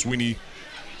run. Sweeney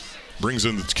brings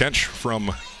in the catch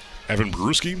from Evan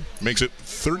Peruski, makes it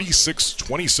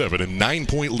 36-27, a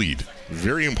 9-point lead.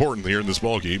 Very important here in this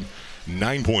ball game.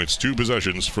 9 points, 2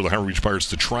 possessions for the Harbor Beach Pirates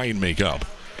to try and make up,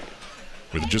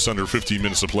 with just under 15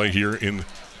 minutes to play here in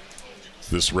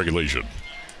this regulation.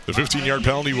 The 15-yard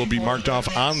penalty will be marked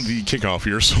off on the kickoff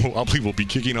here, so Ubley will be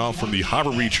kicking off from the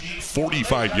Harbor Reach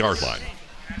 45-yard line.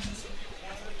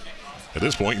 At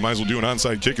this point, you might as well do an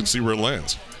onside kick and see where it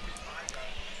lands.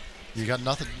 You got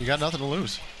nothing. You got nothing to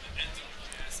lose.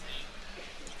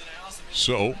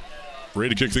 So,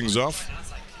 ready to kick things off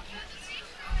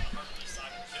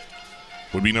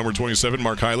would be number 27,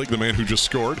 Mark Heilig, the man who just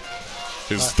scored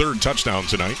his third touchdown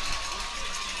tonight.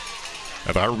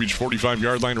 At the Harbor Beach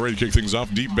 45-yard line, ready to kick things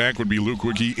off. Deep back would be Luke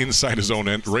Wicke inside his own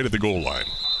end, right at the goal line.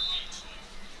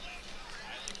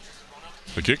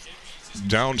 The kick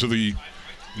down to the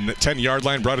 10-yard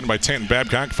line, brought in by Tanton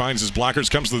Babcock, finds his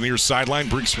blockers, comes to the near sideline,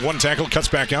 breaks one tackle, cuts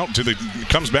back out,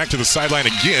 comes back to the sideline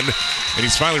again, and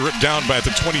he's finally ripped down by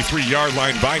the 23-yard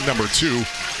line by number 2.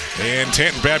 And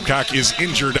Tanton Babcock is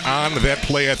injured on that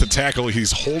play at the tackle.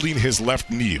 He's holding his left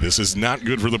knee. This is not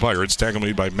good for the Pirates. Tackle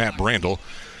made by Matt Brandel.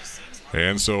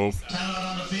 And so,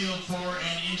 Timeout on the field for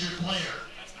an injured player.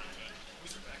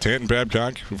 Tanton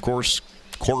Babcock, of course,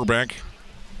 quarterback.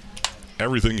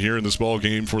 Everything here in this ball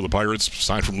game for the Pirates,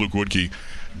 aside from Luke Woodkey,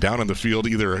 down on the field.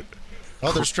 Either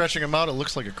they're stretching him out. It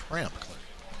looks like a cramp.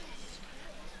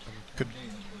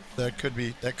 That could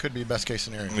be best case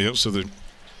scenario. Yep. So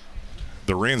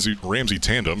the Ramsey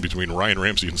tandem between Ryan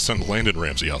Ramsey and son Landon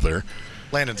Ramsey out there.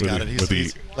 Landon's got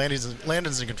it.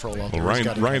 Landon's in control out there.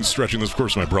 Ryan's stretching this, of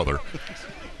course, my brother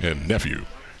and nephew.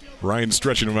 Ryan's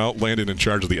stretching him out. Landon in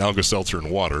charge of the Alka-Seltzer and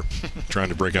water, trying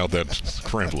to break out that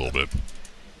cramp a little bit.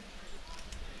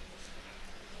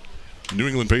 New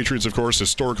England Patriots, of course,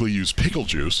 historically use pickle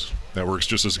juice. That works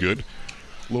just as good.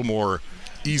 A little more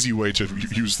easy way to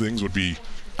use things would be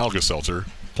Alka-Seltzer.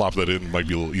 Plop that in, might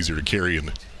be a little easier to carry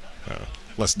and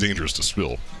less dangerous to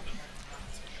spill.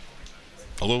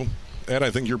 Although, Ed,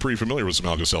 I think you're pretty familiar with some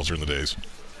Alka-Seltzer in the days.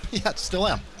 Yeah, still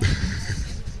am.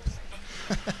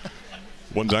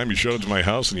 One time you showed up to my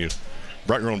house and you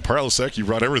brought your own Parlasec. You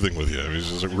brought everything with you. I mean, it's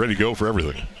just ready to go for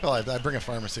everything. Well, I bring a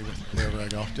pharmacy with me wherever I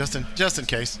go, just in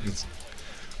case.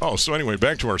 So anyway,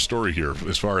 back to our story here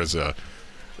as far as the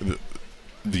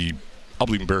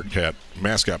Ubley Bearcat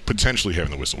mascot potentially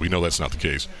having the whistle. We know that's not the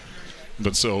case.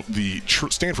 But so the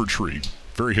Stanford Tree,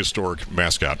 very historic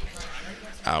mascot.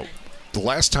 The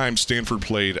last time Stanford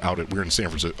played we're in San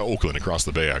Francisco, Oakland, across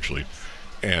the bay actually,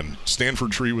 and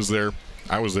Stanford Tree was there.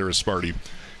 I was there as Sparty,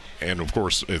 and of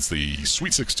course it's the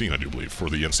Sweet 16, I do believe, for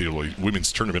the NCAA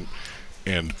women's tournament.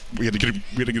 And we had to get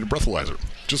a breathalyzer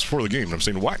just before the game. And I'm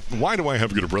saying, why do I have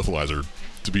to get a breathalyzer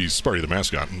to be Sparty the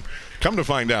mascot? And come to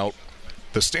find out,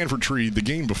 the Stanford Tree, the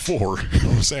game before,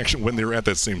 was actually when they were at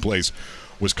that same place,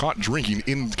 was caught drinking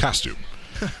in costume.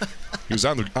 He was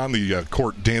on the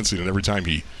court dancing, and every time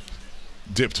he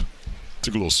dipped,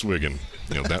 took a little swig, and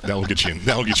that'll get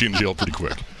you in jail pretty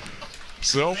quick.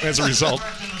 So as a result,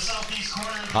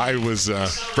 I was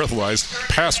breathalyzed,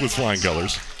 passed with flying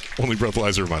colors, only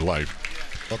breathalyzer of my life.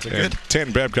 And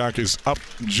Tanton Babcock is up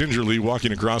gingerly,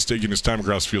 walking across, taking his time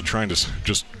across the field, trying to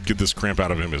just get this cramp out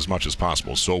of him as much as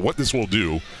possible. So what this will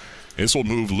do, this will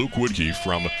move Luke Woodkey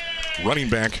from running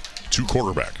back to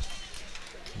quarterback.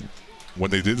 When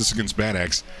they did this against Bad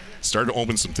Axe, started to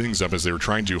open some things up as they were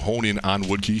trying to hone in on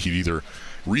Woodkey. He'd either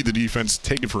read the defense,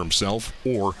 take it for himself,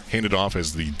 or hand it off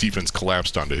as the defense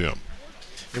collapsed onto him.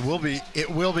 It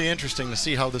will be interesting to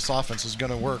see how this offense is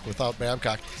going to work without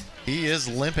Babcock. He is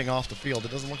limping off the field.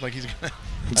 It doesn't look like he's going to.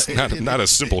 It's not a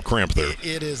simple cramp there.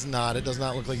 It is not. It does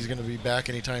not look like he's going to be back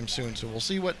anytime soon. So we'll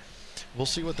see what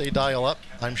they dial up.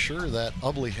 I'm sure that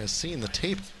Ubley has seen the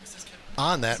tape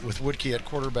on that with Woodkey at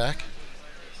quarterback.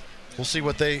 We'll see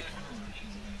what they.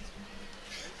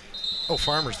 Oh,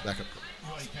 Farmer's back up.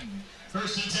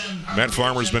 Matt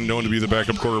Farmer's been known to be the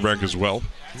backup quarterback as well.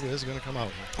 He is going to come out.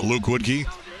 Luke Woodkey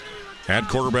at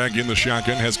quarterback in the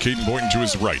shotgun, has Caden Boynton to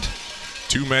his right.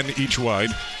 2 men each way.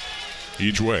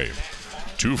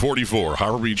 2:44.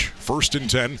 Harbor Beach 1st and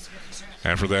 10.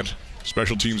 After that,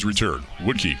 special teams return.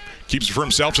 Woodkey keeps it for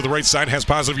himself to the right side, has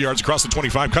positive yards across the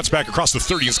 25, cuts back across the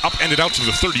 30, is upended out to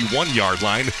the 31-yard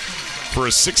line for a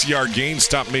 6-yard gain.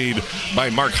 Stop made by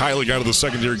Mark Heilig out of the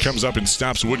secondary, comes up and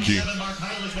stops Woodkey.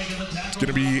 It's going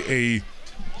to be a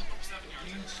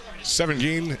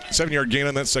 7-yard gain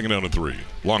on that, second down and 3.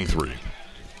 Long 3.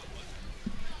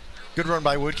 Good run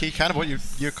by Woodkey, kind of what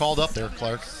you called up there,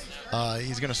 Clark.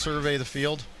 He's going to survey the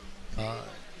field.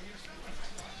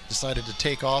 Decided to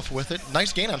take off with it.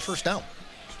 Nice gain on first down.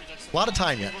 A lot of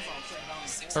time yet.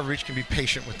 Harbor Beach can be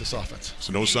patient with this offense.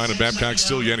 So no sign of Babcock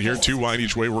still yet here. 2 wide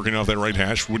each way, working off that right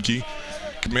hash. Woodkey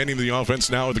commanding the offense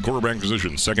now at the quarterback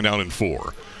position. Second down and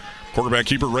 4. Quarterback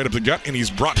keeper right up the gut, and he's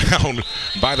brought down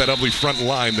by that Ubley front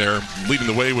line there. Leading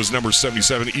the way was number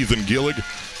 77, Ethan Gillig.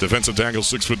 Defensive tackle,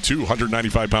 6'2",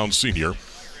 195-pound senior.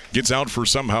 Gets out for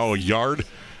somehow a yard.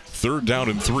 3rd down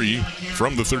and 3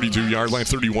 from the 32-yard line,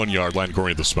 31-yard line,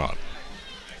 according to the spot.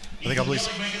 I think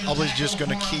Ubly's just going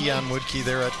to key on Woodkey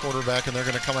there at quarterback, and they're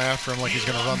going to come after him like he's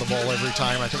going to run the ball every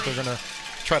time. I think they're going to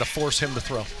try to force him to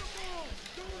throw.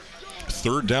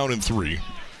 3rd down and 3.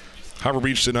 Harbor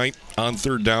Beach tonight on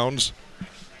 3rd downs,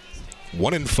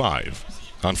 1 and 5.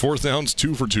 On 4th downs,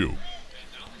 2 for 2.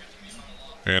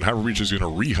 And Harbor Beach is going to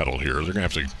re-huddle here. They're going to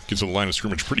have to get to the line of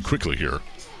scrimmage pretty quickly here.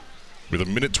 With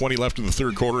 1:20 left in the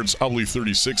 3rd quarter, it's Ubly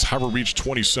 36, Harbor Beach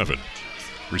 27.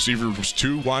 Receivers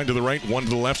 2 wide to the right, 1 to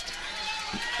the left.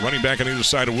 Running back on either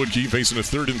side of Woodkey, facing a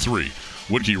 3rd and 3.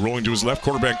 Woodkey rolling to his left,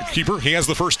 quarterback keeper. He has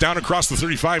the first down across the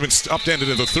 35 and upended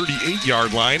at the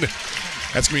 38-yard line.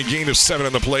 That's going to be a gain of 7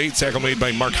 on the play. Tackle made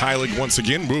by Mark Heilig once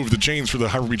again. Moved the chains for the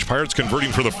Harbor Beach Pirates,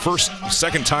 converting for the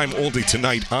second time only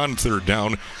tonight on 3rd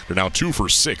down. They're now 2 for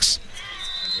 6.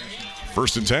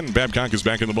 1st and 10, Babcock is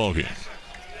back in the ballgame.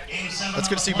 That's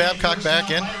good to see Babcock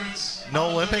back in.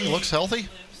 No limping, looks healthy.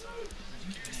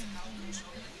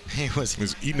 He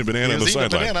was eating a banana on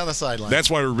the sideline. That's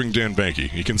why we bring Dan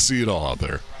Banky. You can see it all out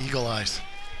there. Eagle eyes.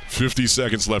 50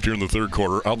 seconds left here in the 3rd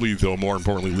quarter. Ubly, though, more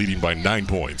importantly, leading by 9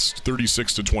 points,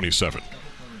 36-27.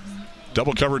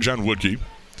 Double coverage on Woodkey.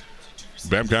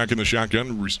 Babcock in the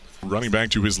shotgun, running back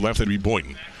to his left. That'd be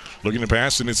Boynton. Looking to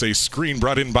pass, and it's a screen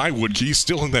brought in by Woodkey,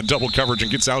 still in that double coverage,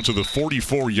 and gets out to the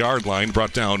 44-yard line,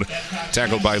 brought down,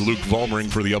 tackled by Luke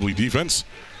Vollmering for the Ubly defense.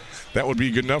 That would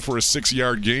be good enough for a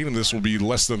 6-yard gain, and this will be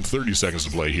less than 30 seconds to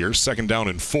play here. 2nd down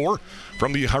and 4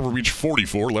 from the Harbor Beach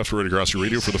 44, left right across your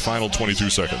radio for the final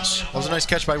 22 seconds. That was a nice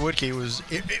catch by Woodkey.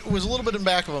 It was a little bit in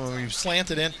back of him. When he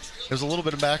slanted in, it was a little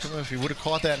bit in back of him. If he would have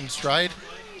caught that in stride,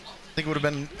 I think it would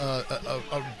have been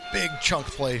a big chunk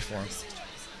play for him.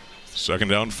 2nd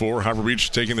down, 4. Harbor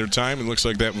Beach taking their time. It looks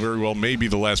like that very well may be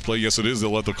the last play. Yes, it is.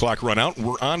 They'll let the clock run out.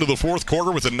 We're on to the 4th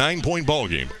quarter with a 9-point ball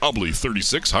game. Ubly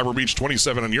 36, Harbor Beach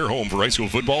 27 on your home for high school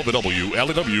football, the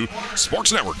WLEW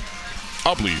Sports Network.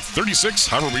 Ubly 36,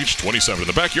 Harbor Beach 27. In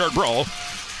the backyard brawl,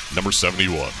 number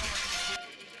 71.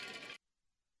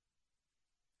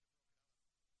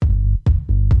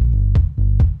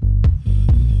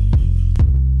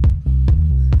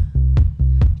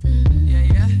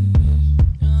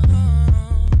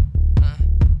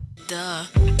 Duh.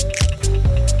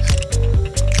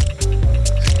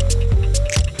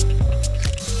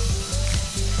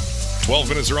 12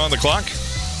 minutes are on the clock.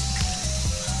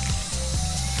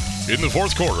 In the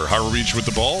 4th quarter, Harbor Beach with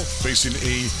the ball, facing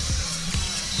a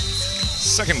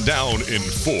 2nd down and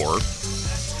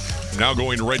 4. Now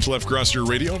going right to left across your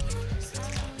radio.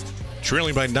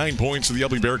 Trailing by 9 points to the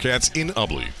Ubly Bearcats in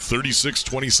Ubly,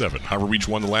 36-27. Harbor Beach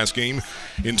won the last game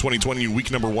in 2020,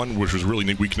 week number 1, which was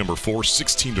really week number 4,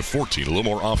 16-14. A little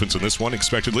more offense in this one,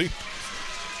 expectedly.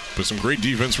 But some great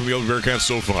defense from the Ubly Bearcats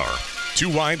so far.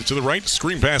 2 wide to the right,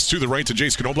 screen pass to the right to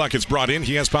Jace Knoblauch. It's brought in.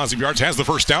 He has positive yards, has the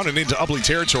first down and into Ubly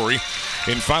territory,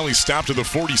 and finally stopped to the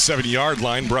 47-yard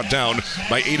line, brought down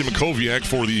by Aiden Makoviak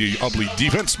for the Ubly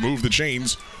defense. Move the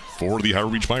chains for the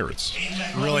Harbor Beach Pirates.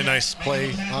 Really nice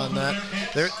play on that.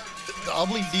 The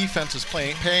Ubly defense is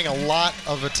paying a lot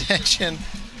of attention,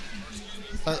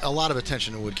 to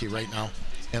Woodkey right now,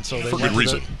 and so they for good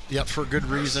reason. For good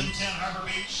reason.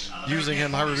 Using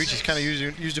him, Harbor Beach has kind of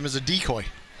used him as a decoy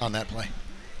on that play.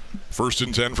 1st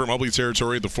and 10 from Ubly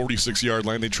territory at the 46-yard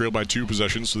line. They trail by 2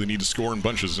 possessions, so they need to score in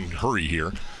bunches and hurry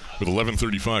here with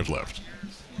 11:35 left.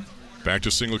 Back to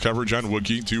single coverage on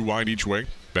Woodkey, 2 wide each way.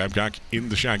 Babcock in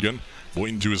the shotgun.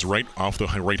 Boynton to his right, off the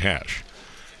right hash.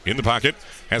 In the pocket,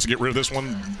 has to get rid of this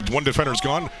one. One defender's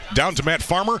gone. Down to Matt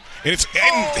Farmer, and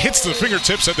hits the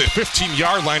fingertips at the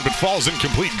 15-yard line, but falls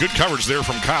incomplete. Good coverage there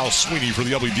from Kyle Sweeney for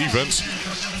the Ubly defense.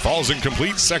 Falls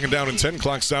incomplete. 2nd down and 10.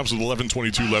 Clock stops with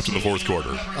 11:22 left in the 4th quarter.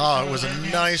 Oh, it was a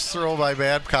nice throw by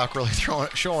Babcock, really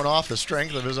showing off the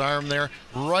strength of his arm there,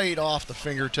 right off the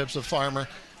fingertips of Farmer.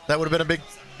 That would have been a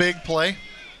big play.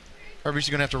 Harbor Beach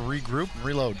is going to have to regroup and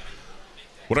reload.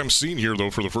 What I'm seeing here, though,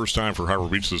 for the first time for Harbor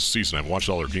Beach this season, I've watched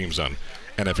all their games on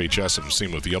NFHS and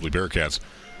seen with the Ubly Bearcats.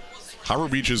 Harbor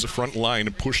Beach's front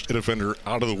line pushed a defender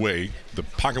out of the way. The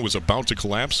pocket was about to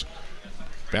collapse.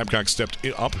 Babcock stepped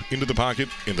up into the pocket,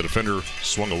 and the defender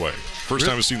swung away. First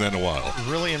time I've seen that in a while.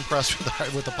 Really impressed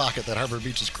with the pocket that Harbor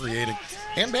Beach is creating.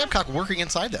 And Babcock working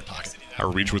inside that pocket.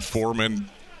 Harbor Beach with 4 men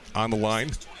on the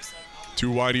line.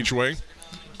 2 wide each way.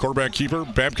 Quarterback keeper,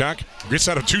 Babcock, gets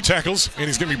out of 2 tackles, and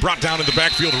he's going to be brought down in the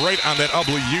backfield right on that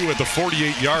Ubly U at the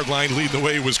 48-yard line. Leading the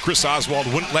way was Chris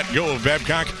Oswald. Wouldn't let go of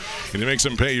Babcock, and it makes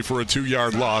him pay for a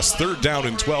 2-yard loss. 3rd down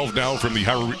and 12 now from the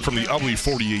Ubly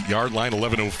 48-yard line.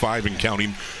 11:05 and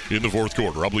counting in the fourth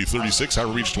quarter. Ubly 36,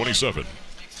 Howard Beach 27.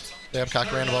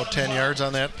 Babcock ran about 10 yards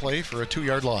on that play for a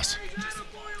 2-yard loss.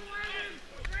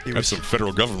 That's some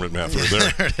federal government math right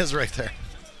there. There it is right there.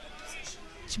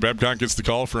 So Babcock gets the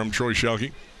call from Troy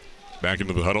Schalke. Back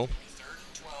into the huddle.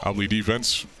 Ubly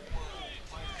defense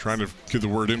trying to get the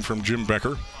word in from Jim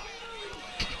Becker.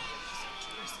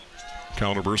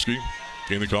 Kyle Naberski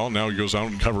getting the call. Now he goes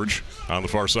out in coverage on the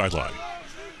far sideline.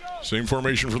 Same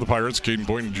formation for the Pirates. Caden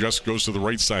Boynton just goes to the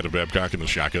right side of Babcock in the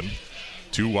shotgun.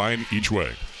 2 wide each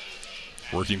way.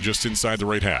 Working just inside the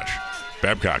right hash.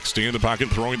 Babcock staying in the pocket,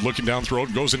 throwing, looking down,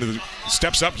 goes into the,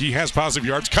 steps up. He has positive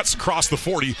yards, cuts across the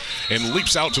 40, and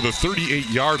leaps out to the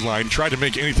 38-yard line. Tried to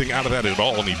make anything out of that at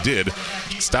all, and he did.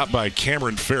 Stopped by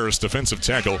Cameron Ferris, defensive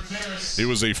tackle. It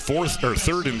was a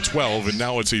 3rd and 12, and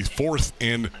now it's a 4th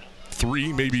and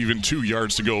 3, maybe even 2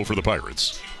 yards to go for the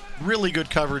Pirates. Really good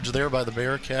coverage there by the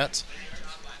Bearcats.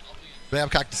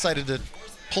 Babcock decided to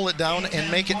pull it down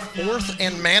and make it 4th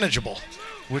and manageable,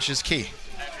 which is key.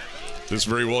 This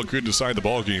very well could decide the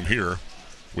ball game here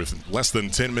with less than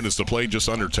 10 minutes to play, just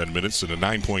under 10 minutes in a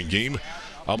 9-point game.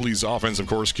 Ubly's offense, of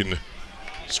course, can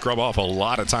scrub off a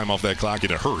lot of time off that clock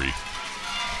in a hurry.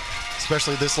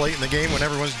 Especially this late in the game when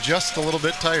everyone's just a little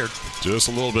bit tired. Just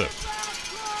a little bit.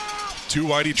 2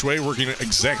 wide each way, working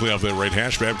exactly off that right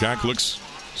hash. Babcock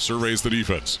surveys the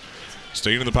defense.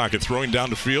 Staying in the pocket, throwing down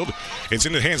the field. It's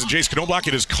in the hands of Jace Knobloch.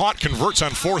 It is caught, converts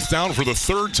on 4th down for the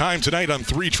 3rd time tonight on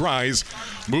 3 tries.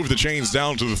 Move the chains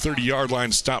down to the 30-yard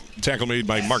line. Stop tackle made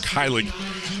by Mark Heilig,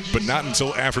 but not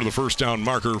until after the 1st down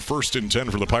marker. 1st and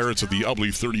 10 for the Pirates at the Ubly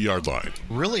 30-yard line.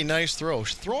 Really nice throw.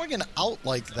 Throwing it out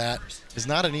like that is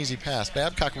not an easy pass.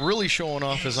 Babcock really showing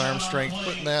off his arm strength,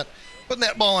 putting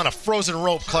that ball on a frozen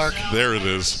rope, Clark. There it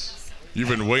is. You've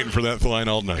been waiting for that line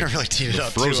all night. I really teed it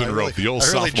up, frozen too. rope, the old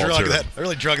softball term. I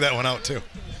really drug that one out, too.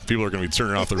 People are going to be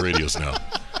turning off their radios now.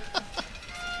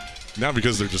 Not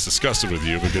because they're just disgusted with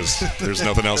you, because there's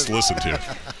nothing else to listen to.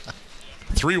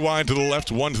 3 wide to the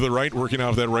left, 1 to the right, working out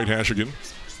of that right hash again.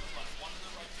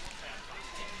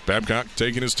 Babcock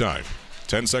taking his time.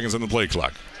 10 seconds on the play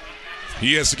clock.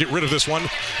 He has to get rid of this one,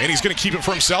 and he's going to keep it for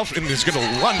himself, and he's going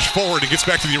to lunge forward and gets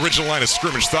back to the original line of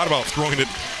scrimmage. Thought about throwing it,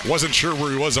 wasn't sure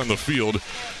where he was on the field.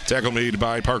 Tackle made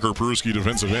by Parker Peruski,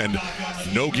 defensive end.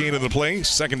 No gain in the play,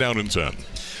 2nd down and 10.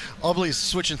 Ubly's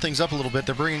switching things up a little bit.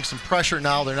 They're bringing some pressure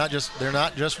now. They're not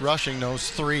just rushing those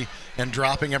 3 and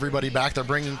dropping everybody back. They're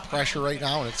bringing pressure right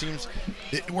now, and it seems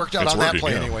it worked out on that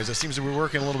play anyways. It seems to be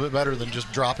working a little bit better than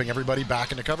just dropping everybody back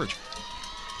into coverage.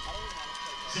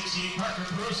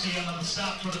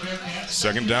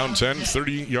 2nd down, 10,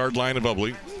 30-yard line of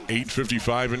Ubly.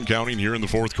 8:55 and counting here in the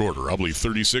fourth quarter. Ubly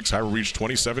 36, Howard Beach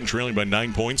 27, trailing by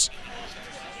 9 points.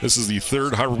 This is the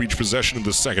 3rd Howard Beach possession of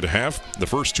the second half. The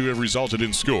first 2 have resulted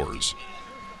in scores.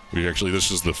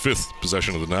 This is the 5th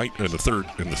possession of the night, and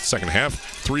the second half.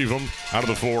 3 of them out of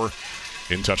the 4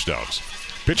 in touchdowns.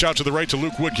 Pitch out to the right to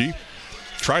Luke Woodkey.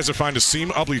 Tries to find a seam.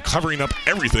 Ubly covering up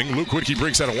everything. Luke Woodkey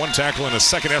breaks out of 1 tackle and a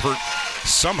second effort.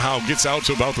 Somehow gets out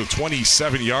to about the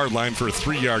 27-yard line for a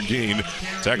 3-yard gain.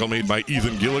 Tackle made by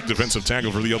Ethan Gillick, defensive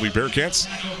tackle for the Ubly Bearcats.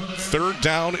 3rd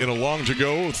down and a long to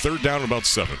go. 3rd down about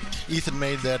 7. Ethan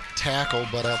made that tackle,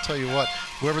 but I'll tell you what,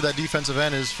 whoever that defensive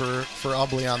end is for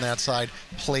Ubly on that side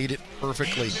played it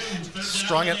perfectly.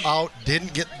 Strung it out,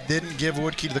 didn't give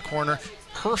Woodkey to the corner.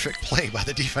 Perfect play by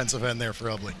the defensive end there for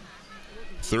Ubly.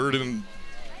 3rd and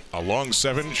a long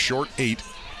 7, short 8,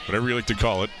 whatever you like to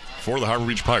call it, for the Howard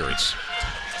Beach Pirates.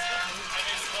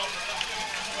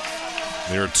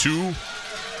 They are 2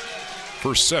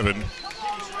 for 7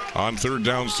 on 3rd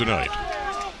downs tonight.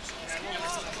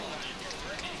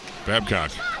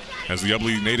 Babcock has the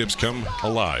Ubly natives come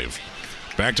alive.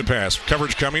 Back to pass.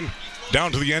 Coverage coming.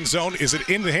 Down to the end zone. Is it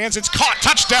in the hands? It's caught.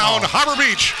 Touchdown, Harbor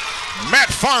Beach. Matt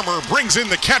Farmer brings in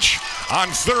the catch on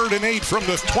 3rd and 8 from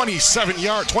the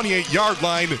 28-yard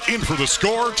line. In for the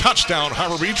score. Touchdown,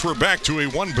 Harbor Beach. We're back to a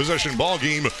 1-possession ball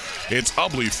game. It's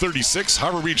Ubly 36,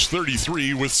 Harbor Beach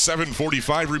 33 with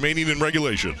 7:45 remaining in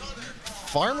regulation.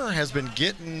 Farmer has been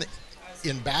getting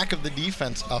in back of the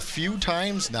defense a few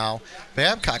times now.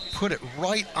 Babcock put it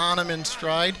right on him in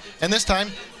stride, and this time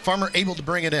Farmer able to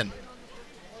bring it in.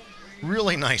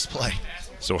 Really nice play.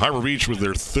 So Harbor Beach with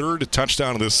their 3rd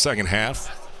touchdown of this second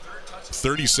half.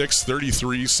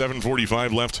 36-33,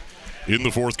 7:45 left in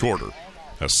the fourth quarter.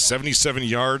 A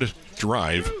 77-yard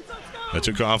drive that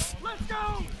took off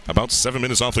About 7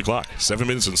 minutes off the clock. 7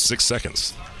 minutes and 6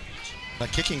 seconds.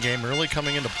 That kicking game really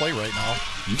coming into play right now.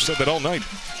 You've said that all night.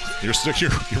 You're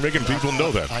making people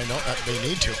know that. I know. They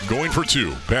need to. Going for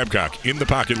two. Babcock in the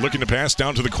pocket, looking to pass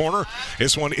down to the corner.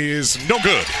 This one is no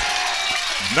good.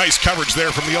 Nice coverage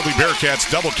there from the Ubly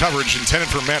Bearcats. Double coverage intended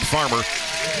for Matt Farmer.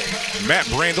 Matt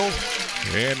Brandel,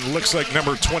 and looks like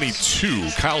number 22,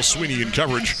 Kyle Sweeney in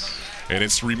coverage. And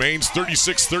it remains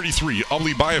 36-33.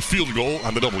 Ubly by a field goal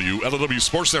on the WLEW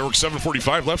Sports Network.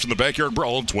 7:45 left in the Backyard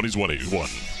Brawl in 2021.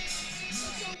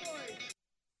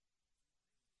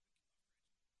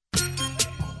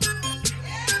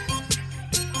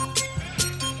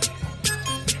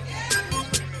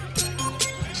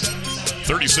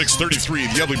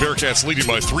 (36-33). The Ubly Bearcats leading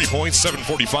by 3 points.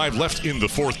 7:45 left in the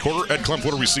fourth quarter. Ed Klump,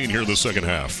 what are we seeing here in the second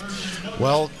half?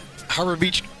 Well, Harbor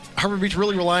Beach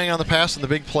really relying on the pass and the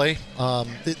big play.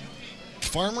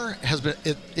 Farmer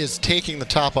is taking the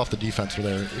top off the defense for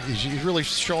there. He's really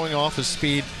showing off his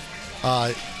speed.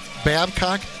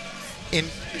 Babcock in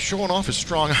showing off his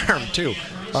strong arm too.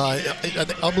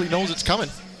 Ubly knows it's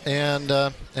coming, and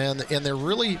they're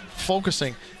really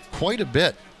focusing quite a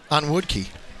bit on Woodkey,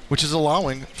 which is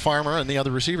allowing Farmer and the other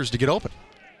receivers to get open.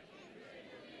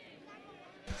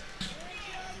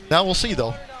 Now we'll see,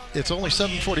 though. It's only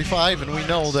 7:45, and we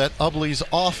know that Ubly's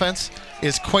offense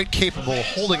is quite capable of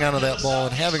holding onto that ball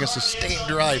and having a sustained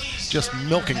drive, just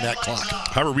milking that clock.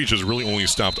 Harbor Beach has really only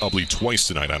stopped Ubly twice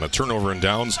tonight on a turnover and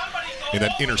downs and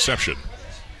that interception.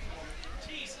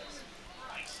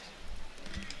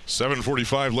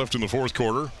 7:45 left in the fourth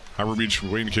quarter. Harbor Beach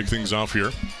waiting to kick things off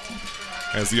here,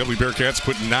 as the Ubly Bearcats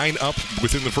put 9 up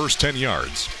within the first 10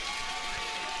 yards.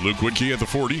 Luke Woodkey at the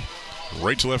 40.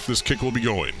 Right to left, this kick will be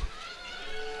going.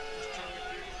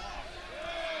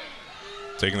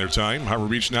 Taking their time. Harbor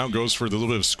Beach now goes for the little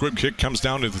bit of squib kick. Comes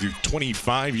down to the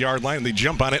 25-yard line. They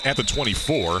jump on it at the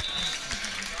 24.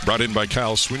 Brought in by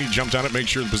Kyle Sweeney. Jumped on it, make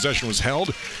sure the possession was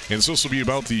held. And so this will be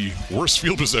about the worst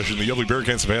field possession the Ubly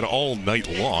Bearcats have had all night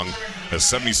long. A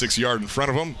 76-yard in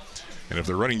front of them. And if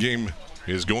their running game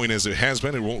is going as it has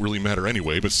been, it won't really matter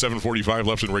anyway. But 7:45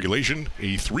 left in regulation.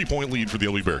 A 3-point lead for the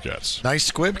Ubly Bearcats. Nice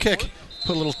squib kick.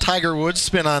 Put a little Tiger Woods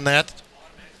spin on that.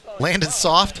 Landed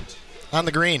soft on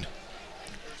the green.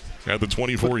 At the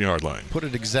 24-yard line. Put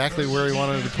it exactly where he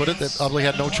wanted to put it. That Ubly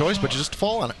had no choice but just to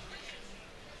fall on it.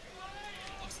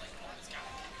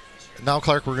 Now,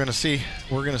 Clark, we're going to see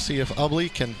if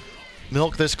Ubly can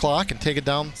milk this clock and take it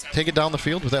down the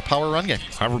field with that power run game.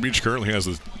 Harbor Beach currently has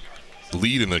the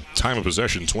lead in the time of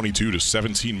possession, 22 to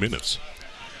 17 minutes.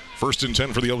 First and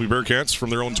 10 for the Ubly Bearcats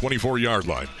from their own 24-yard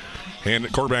line.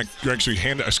 And quarterback actually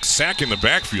hand a sack in the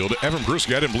backfield. Evan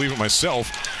Bruschi, I didn't believe it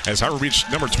myself, as Harbor Beach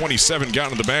number 27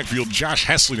 got in the backfield. Josh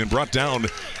Hessling brought down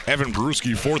Evan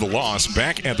Bruschi for the loss,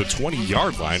 back at the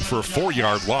 20-yard line for a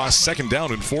 4-yard loss, second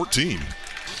down and 14.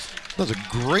 That was a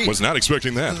great. Was not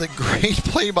expecting that. The great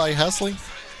play by Hessling.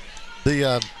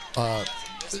 The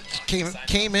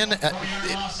came in at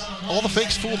all the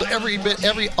fakes fooled every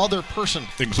other person,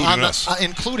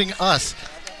 including us,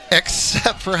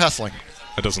 except for Hessling.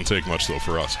 That doesn't take much, though,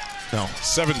 for us. No.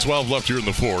 7:12 left here in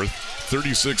the fourth.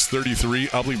 36-33.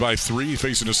 Ubly by 3,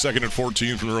 facing a second and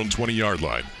 14 from their own 20-yard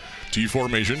line. T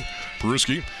formation.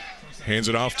 Bruschi hands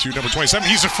it off to number 27.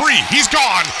 He's a free. He's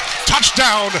gone.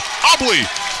 Touchdown, Ubly.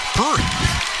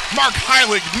 Mark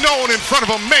Heilig, no one in front of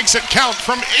him, makes it count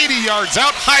from 80 yards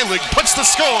out. Heilig puts the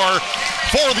score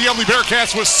for the Ubly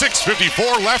Bearcats with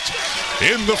 6:54 left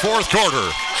in the fourth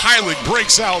quarter. Heilig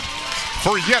breaks out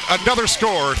for yet another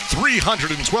score.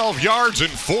 312 yards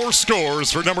and 4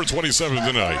 scores for number 27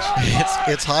 tonight.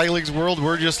 It's Heilig's world.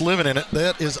 We're just living in it.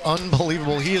 That is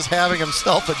unbelievable. He is having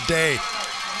himself a day.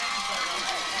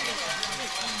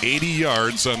 80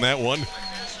 yards on that one.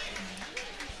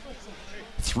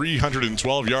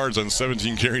 312 yards on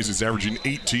 17 carries. He's averaging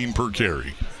 18 per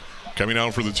carry. Coming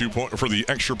out for the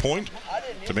extra point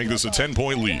to make this a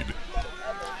 10-point lead.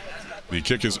 The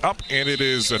kick is up, and it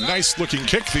is a nice-looking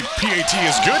kick. The PAT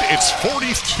is good. It's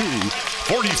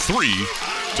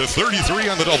 43-33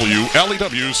 on the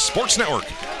WLEW Sports Network.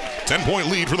 10-point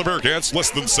lead for the Bearcats. Less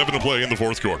than 7 to play in the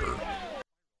fourth quarter.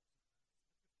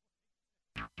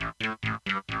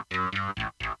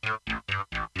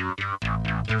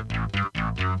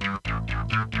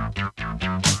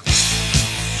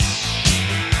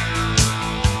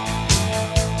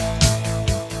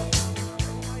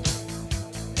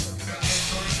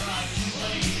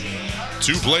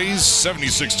 Two plays,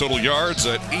 76 total yards,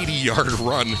 an 80-yard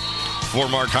run for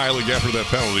Mark Heilig after that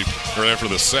penalty, or after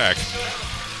the sack.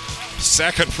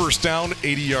 Sack on first down,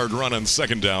 80-yard run on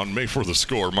second down. Make for the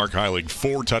score. Mark Heilig,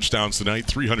 4 touchdowns tonight,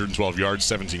 312 yards,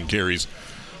 17 carries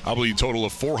Ubly total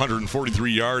of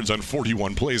 443 yards on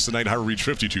 41 plays tonight. Howard Beach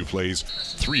 52 plays,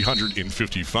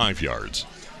 355 yards.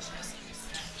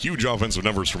 Huge offensive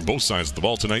numbers from both sides of the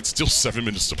ball tonight. Still 7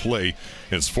 minutes to play.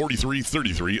 And it's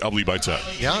 43-33, Ubly by 10.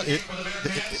 Yeah,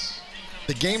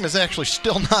 the game is actually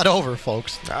still not over,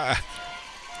 folks.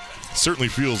 Certainly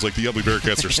feels like the Ubly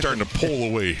Bearcats are starting to pull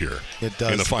away here. It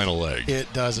does. In the final leg.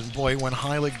 It does. And boy, when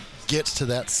Heilig gets to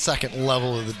that second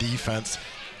level of the defense,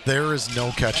 there is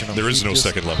no catching him. There is no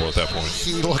second level at that point.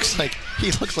 He looks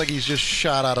like he's just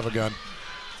shot out of a gun.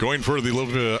 Going for the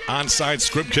little bit of onside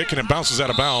squib kick, and it bounces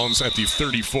out of bounds at the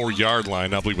 34-yard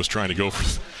line. Ubly was trying to go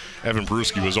for Evan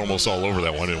Peruski was almost all over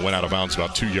that one and went out of bounds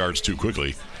about 2 yards too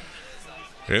quickly.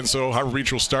 And so Howard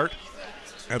Beach will start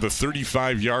at the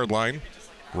 35-yard line.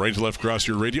 Right to left across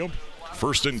your radio.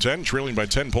 First and 10, trailing by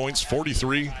 10 points,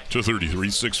 43-33,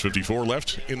 6:54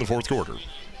 left in the fourth quarter.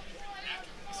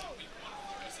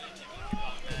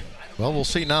 Well, we'll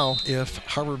see now if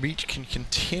Harbor Beach can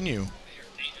continue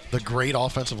the great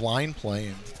offensive line play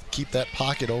and keep that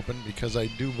pocket open, because I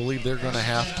do believe they're going to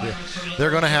have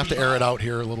to air it out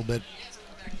here a little bit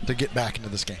to get back into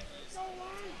this game.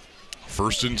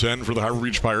 First and 10 for the Harbor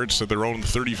Beach Pirates at their own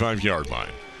 35-yard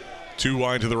line. 2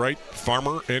 wide to the right,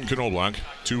 Farmer and Knobloch.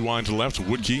 2 wide to the left,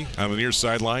 Woodkey on the near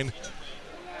sideline.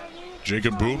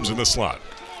 Jacob Booms in the slot.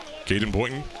 Caden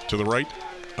Boynton to the right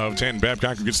of Tanton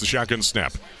Babcock, who gets the shotgun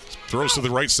snap. Throws to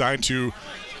the right side to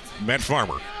Matt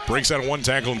Farmer. Breaks out of 1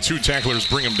 tackle, and 2 tacklers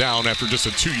bring him down after just a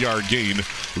 2-yard gain.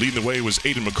 Leading the way was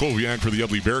Aiden McCoviak for the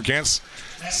Ubly Bearcats.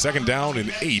 Second down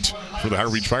and 8 for the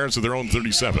Howard Beach Pirates at their own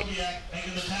 37.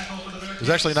 It was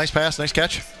actually a nice pass, nice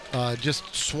catch.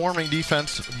 Just swarming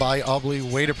defense by Ubly,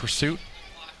 way to pursuit.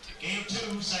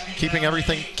 Keeping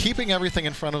everything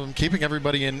in front of them, keeping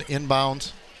everybody in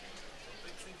bounds.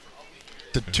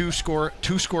 The two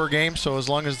score game, so as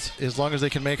long as they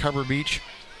can make Harbor Beach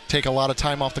take a lot of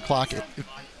time off the clock,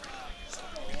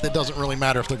 it doesn't really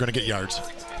matter if they're going to get yards.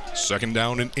 Second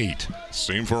down and 8.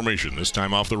 Same formation, this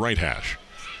time off the right hash.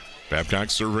 Babcock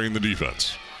surveying the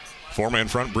defense. 4-man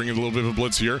front, bringing a little bit of a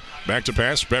blitz here. Back to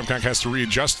pass. Babcock has to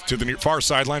readjust to the far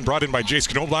sideline. Brought in by Jace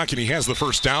Knobloch, and he has the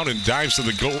first down and dives to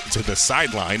the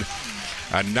sideline.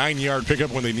 A 9-yard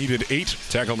pickup when they needed 8.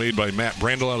 Tackle made by Matt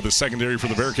Brandel out of the secondary for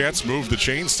the Bearcats. Moved the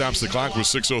chain, stops the clock with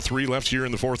 6:03 left here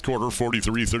in the fourth quarter.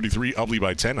 43-33, Ubly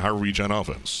by 10. Howard Beach on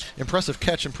offense. Impressive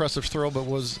catch, impressive throw, but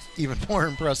was even more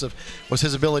impressive was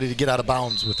his ability to get out of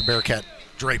bounds with the Bearcat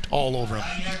draped all over him.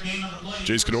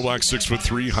 Jace Knobloch, 6'3",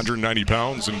 190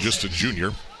 pounds, and just a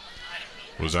junior.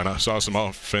 Saw some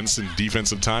offense and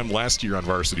defensive time last year on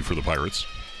varsity for the Pirates.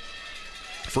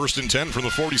 First and 10 from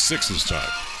the 46 this time.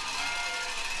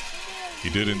 He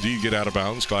did indeed get out of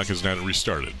bounds. Clock has now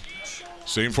restarted.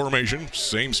 Same formation,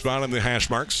 same spot on the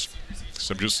hash marks,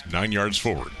 except just 9 yards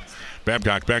forward.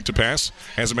 Babcock back to pass.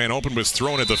 Has a man open, but it's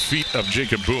thrown at the feet of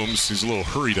Jacob Booms. He's a little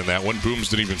hurried on that one. Booms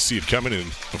didn't even see it coming, and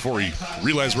before he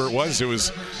realized where it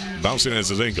was bouncing at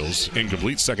his ankles.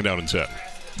 Incomplete, second down and 10.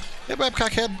 Yeah,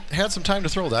 Babcock had some time to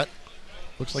throw that.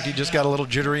 Looks like he just got a little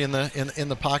jittery in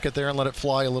the pocket there and let it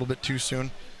fly a little bit too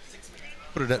soon.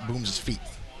 Put it at Booms' feet.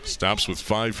 Stops with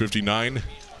 5:59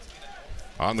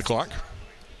 on the clock.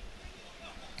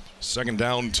 Second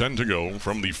down, 10 to go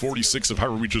from the 46 of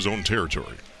Howard Beach's own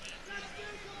territory.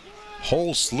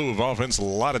 Whole slew of offense, a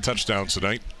lot of touchdowns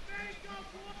tonight.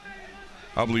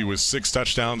 Ubly with 6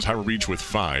 touchdowns, Howard Beach with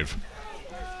 5.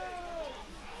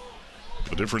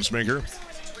 The difference maker,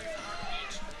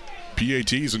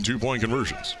 PATs and 2-point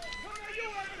conversions.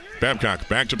 Babcock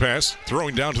back to pass,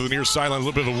 throwing down to the near sideline, a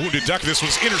little bit of a wounded duck. This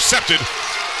was intercepted,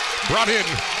 brought in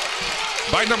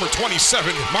by number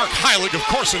 27, Mark Heilig. Of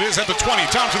course it is, at the 20,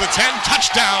 down to the 10,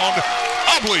 touchdown,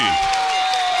 Ubly.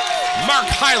 Mark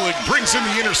Heilig brings in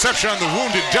the interception on the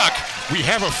wounded duck. We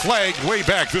have a flag way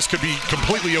back. This could be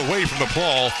completely away from the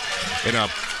ball, and a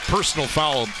personal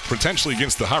foul potentially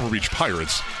against the Harbor Beach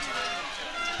Pirates.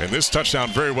 And this touchdown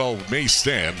very well may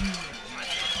stand.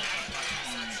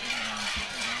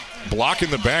 Block in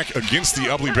the back against the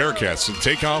Ubly Bearcats to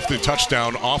take off the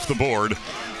touchdown off the board.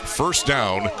 First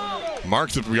down,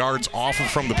 mark the yards off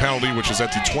from the penalty, which is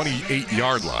at the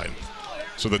 28-yard line.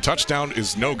 So the touchdown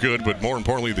is no good, but more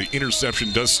importantly, the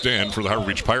interception does stand for the Harbor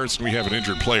Beach Pirates, and we have an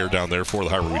injured player down there for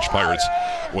the Harbor Beach Pirates,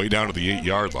 way down to the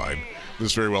 8-yard line.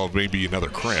 This very well may be another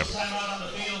cramp.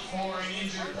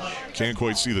 Can't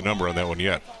quite see the number on that one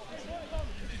yet.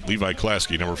 Levi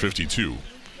Klasky, number 52.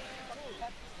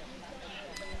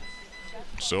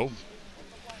 So,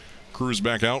 Cruz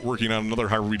back out, working on another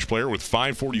Harbor Beach player with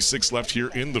 5:46 left here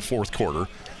in the fourth quarter.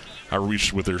 Harbor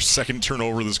Beach with their second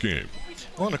turnover of this game.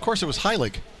 Well, and of course it was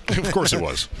Heilig. Of course it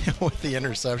was. With the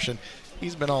interception.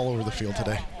 He's been all over the field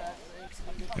today.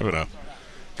 Having a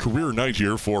career night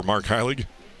here for Mark Heilig.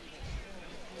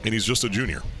 And he's just a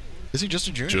junior. Is he just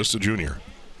a junior? Just a junior.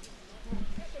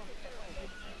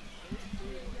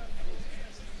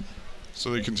 So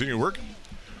they continue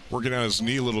working on his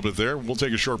knee a little bit there. We'll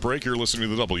take a short break. You're listening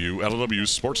to the WLW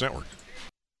Sports Network.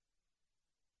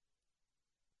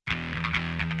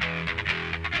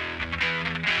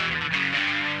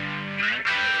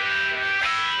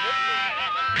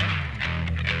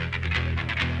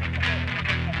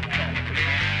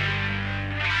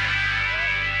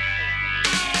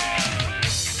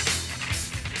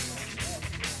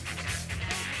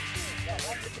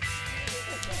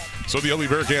 So the Ubly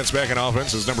Bearcats back in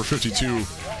offense as number 52,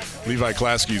 Levi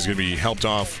Klasky, is going to be helped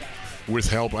off with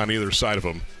help on either side of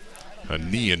him. A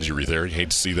knee injury there. You hate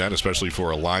to see that, especially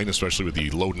for a line, especially with the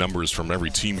low numbers from every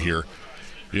team here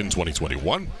in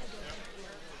 2021.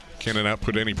 Cannot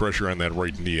put any pressure on that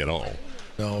right knee at all.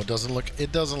 No, it doesn't look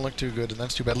too good, and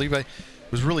that's too bad. Levi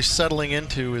was really settling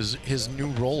into his new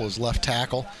role as left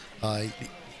tackle.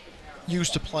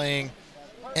 Used to playing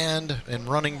end and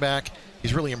running back.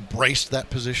 He's really embraced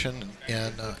that position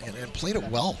and played it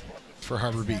well for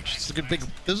Harbor Beach. This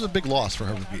is a big loss for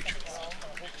Harbor Beach.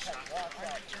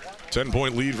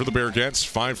 10-point lead for the Bearcats.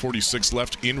 5:46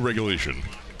 left in regulation.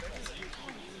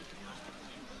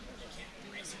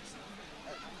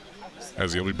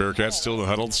 As the Ubly Bearcats still in the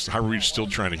huddle, Harbor Beach still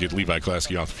trying to get Levi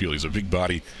Klasky off the field. He's a big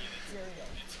body.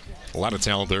 A lot of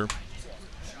talent there.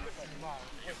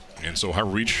 And so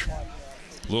Harbor Beach,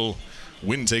 a little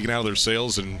wind taken out of their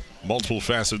sails in multiple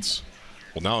facets.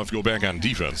 Well, now have to go back on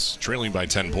defense, trailing by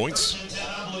 10 points.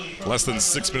 Less than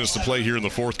 6 minutes to play here in the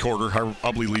fourth quarter.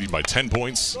 Ubly leading by 10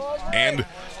 points and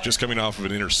just coming off of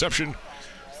an interception.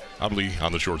 Ubly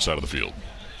on the short side of the field.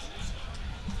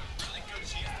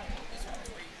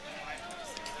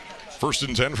 First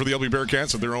and 10 for the Ubly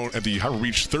Bearcats at the Harbor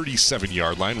Beach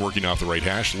 37-yard line, working off the right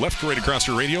hash. Left to right across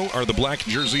your radio are the black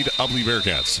jerseyed Ubly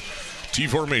Bearcats. T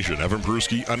formation, Evan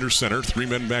Peruski under center, 3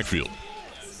 men backfield.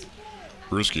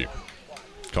 Peruski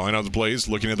calling out the plays,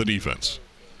 looking at the defense.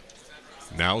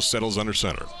 Now settles under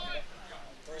center.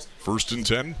 First and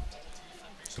 10.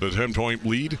 The 10-point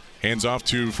lead. Hands off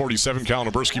to 47, Cal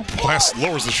Naburski.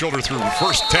 Lowers the shoulder through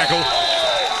first tackle.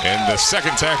 And the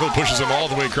second tackle pushes him all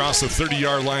the way across the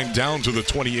 30-yard line down to the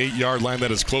 28-yard line.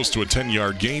 That is close to a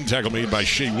 10-yard gain. Tackle made by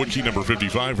Shea Woodkey, number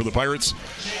 55 for the Pirates.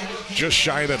 Just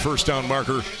shy of that first down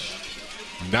marker.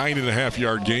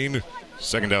 9.5-yard gain.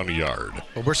 Second down a yard.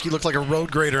 Oberski looked like a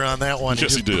road grader on that one.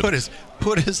 Yes, he did.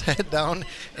 Put his head down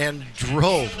and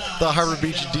drove the Harbor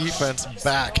Beach defense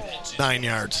back 9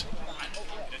 yards.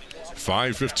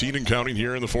 5:15 and counting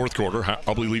here in the fourth quarter.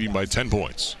 Ubly leading by 10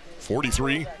 points.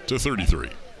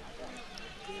 43-33.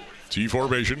 T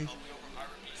formation.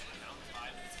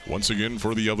 Once again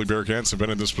for the Ubly Bearcats. Have been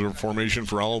in this formation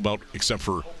for all about, except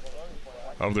for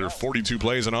of their 42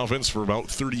 plays on offense, for about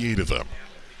 38 of them.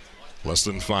 Less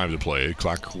than 5 to play.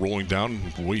 Clock rolling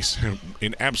down.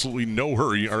 In absolutely no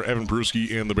hurry are Evan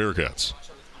Peruski and the Bearcats.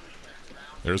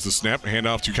 There's the snap.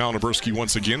 Handoff to Colin Naburski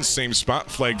once again. Same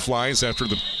spot. Flag flies after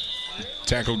the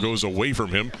tackle goes away from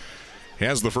him.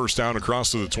 Has the first down across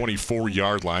to the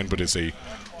 24-yard line, but it's a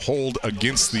hold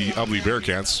against the Ubly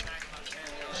Bearcats.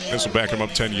 This will back him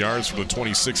up 10 yards from the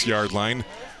 26-yard line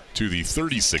to the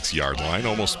 36-yard line,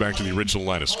 almost back to the original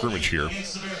line of scrimmage here.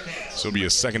 So it'll be a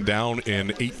second down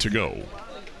and 8 to go.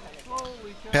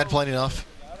 Had plenty enough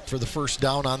for the first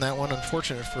down on that one.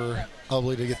 Unfortunate for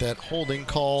Ubly to get that holding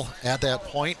call at that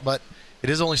point, but it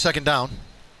is only second down.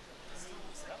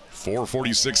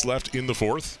 4:46 left in the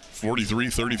fourth.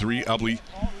 43-33, Ubly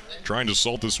trying to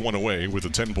salt this one away with a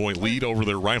 10-point lead over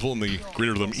their rival in the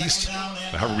Greater Them East,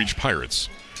 the Harbor Beach Pirates.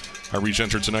 Harbor Beach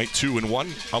entered tonight 2-1,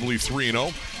 Ubly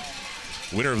 3-0.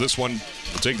 Winner of this one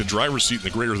will take the driver's seat in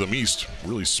the Greater Them East.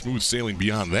 Really smooth sailing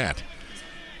beyond that.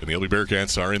 And the Ubly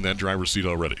Bearcats are in that driver's seat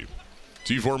already.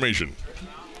 T formation.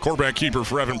 Quarterback keeper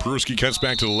for Evan Peruski cuts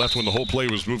back to the left when the whole play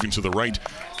was moving to the right.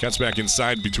 Cuts back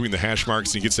inside between the hash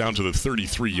marks and he gets down to the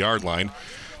 33-yard line.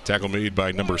 Tackle made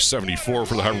by number 74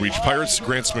 for the Harbor Beach Pirates,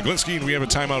 Grant Smiglinski, and we have a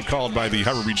timeout called by the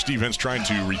Harbor Beach defense trying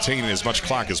to retain as much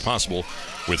clock as possible.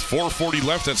 With 4:40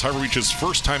 left, that's Harbor Beach's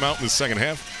first timeout in the second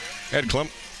half. Ed Klump,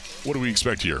 what do we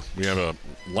expect here? We have a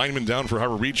lineman down for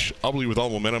Harbor Beach. Ubly with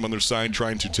all momentum on their side,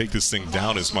 trying to take this thing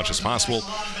down as much as possible.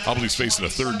 Ubly's facing a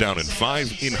 3rd down and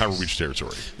 5 in Harbor Beach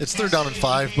territory. It's 3rd down and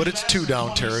 5, but it's 2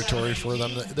 down territory for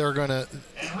them. They're gonna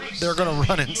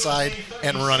run inside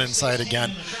and run inside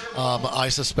again. I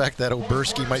suspect that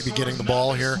Oberski might be getting the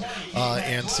ball here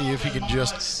and see if he can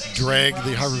just drag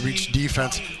the Harbor Beach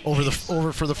defense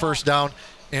over for the first down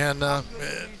and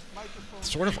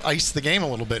sort of ice the game a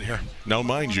little bit here. Now,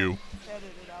 mind you,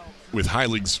 with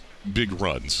Heilig's big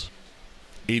runs,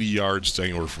 80 yards to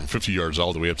anywhere from 50 yards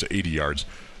all the way up to 80 yards,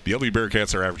 the Ubly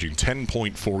Bearcats are averaging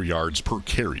 10.4 yards per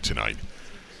carry tonight.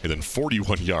 And then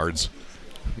 41 yards.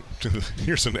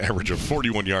 Here's an average of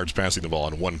 41 yards passing the ball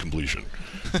on one completion.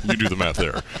 You do the math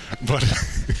there. But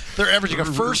they're averaging a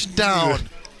first down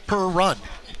per run.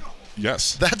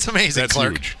 Yes. That's amazing, That's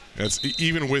Clark. huge. That's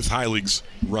even with Heilig's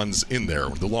runs in there,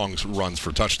 the long runs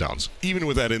for touchdowns. Even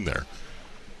with that in there,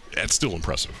 that's still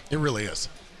impressive. It really is.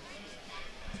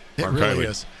 It Mark really Heilig.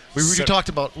 is. We talked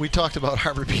about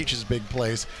Harbor Beach's big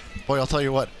plays. Boy, I'll tell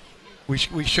you what. We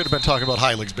should have been talking about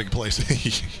Heilig's big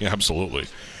plays. Yeah, absolutely.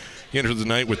 He entered the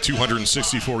night with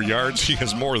 264 yards. He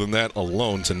has more than that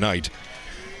alone tonight.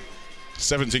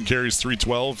 17 carries,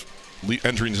 312.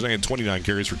 Entering tonight at 29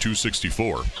 carries for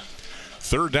 264.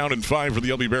 Third down and 5 for the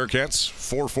Ubly Bearcats.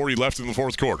 4:40 left in the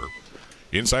fourth quarter.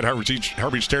 Inside Harbor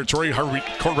Beach territory, Harbor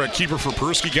Beach quarterback keeper for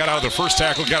Peruski got out of the first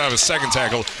tackle, got out of the second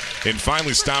tackle, and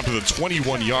finally stopped at the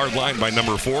 21-yard line by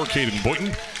number 4, Caden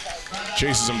Boynton.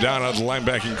 Chases him down out of the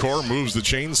linebacking core, moves the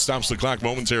chains, stops the clock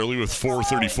momentarily with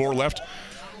 4:34 left.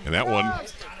 And that one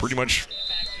pretty much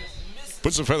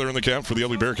puts a feather in the cap for the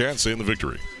Ubly Bearcats in the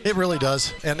victory. It really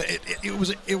does, and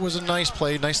it was a nice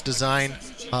play, nice design.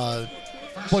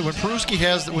 Boy, when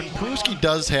Peruski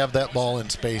does have that ball in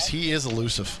space, he is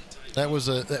elusive. That was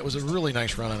a really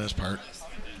nice run on his part.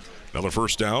 Another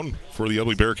first down for the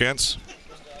Ubly Bearcats.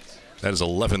 That is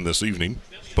 11 this evening.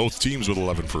 Both teams with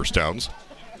 11 first downs.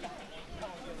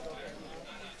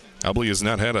 Ubly has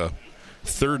not had a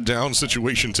third down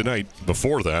situation tonight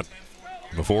before that,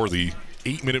 before the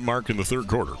 8-minute mark in the third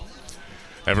quarter.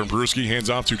 Evan Peruski hands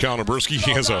off to Colin Oberski.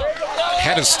 He has a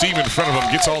head of steam in front of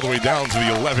him, gets all the way down to the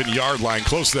 11-yard line,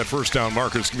 close to that first down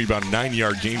marker. It's going to be about a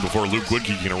 9-yard gain before Luke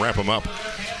Woodkey can wrap him up.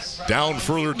 Down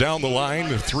further down the line,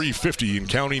 3:50 and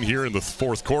counting here in the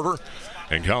fourth quarter.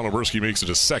 And Colin Oberski makes it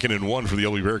a 2nd and 1 for the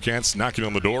Ubly Bearcats, knocking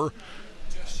on the door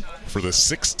for the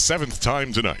 7th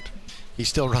time tonight. He's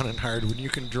still running hard. When you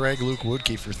can drag Luke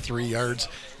Woodkey for 3 yards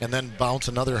and then bounce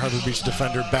another Harbor Beach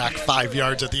defender back 5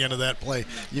 yards at the end of that play,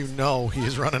 you know he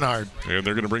is running hard. And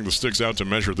they're going to bring the sticks out to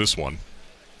measure this one,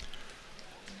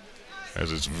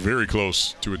 as it's very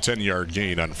close to a 10-yard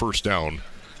gain on first down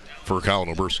for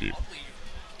Colin Oberski.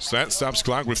 So that stops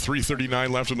clock with 3:39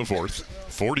 left in the fourth.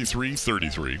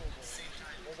 43-33.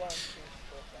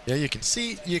 Yeah, you can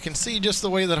see just the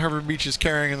way that Harbor Beach is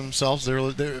carrying themselves.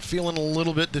 They're feeling a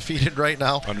little bit defeated right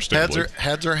now. Understandably.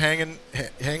 Heads are hanging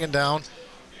down.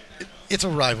 It's a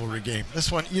rivalry game.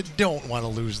 This one, you don't want to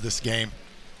lose this game.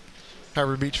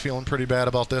 Harbor Beach feeling pretty bad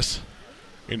about this.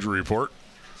 Injury report.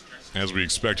 As we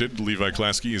expected, Levi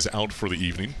Klasky is out for the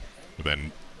evening with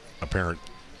an apparent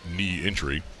knee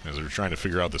injury, as they're trying to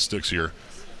figure out the sticks here.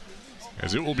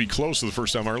 As it will be close to the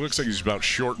first down mark. It looks like he's about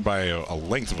short by a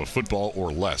length of a football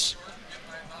or less.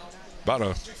 About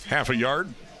a half a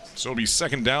yard. So it'll be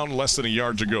second down, less than a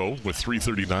yard to go with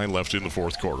 3:39 left in the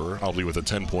fourth quarter. Ubly with a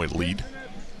 10-point lead.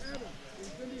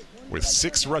 With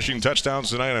 6 rushing touchdowns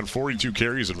tonight on 42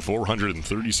 carries and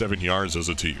 437 yards as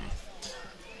a team.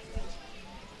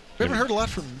 We haven't heard a lot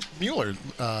from Mueller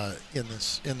in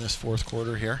this fourth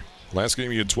quarter here. Last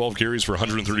game he had 12 carries for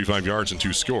 135 yards and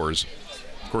 2 scores.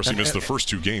 Of course, he missed the first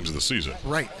 2 games of the season.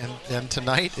 Right, and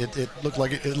tonight it looks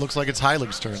like it's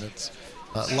Heilig's turn. It's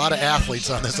a lot of athletes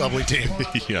on this Ubly team.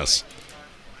 Yes.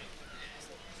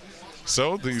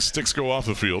 So the sticks go off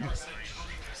the field.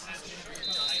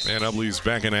 And Ubly's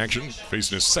back in action,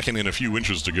 facing his second and a few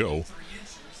inches to go.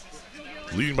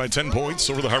 Leading by 10 points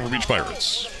over the Harbor Beach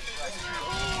Pirates.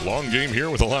 Long game here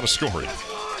with a lot of scoring.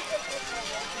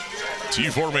 T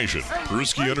formation.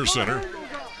 Peruski under center.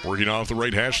 Working off the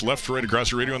right hash, left to right across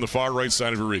your radio on the far right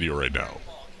side of your radio right now.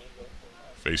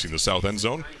 Facing the south end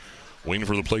zone. Waiting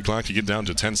for the play clock to get down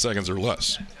to 10 seconds or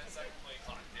less.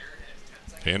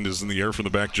 Hand is in the air from the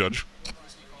back judge.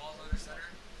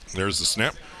 There's the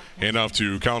snap. Hand off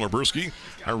to Colin Oberski.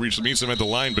 Harbor Beach meets him at the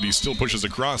line, but he still pushes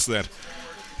across that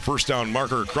first down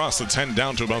marker across the 10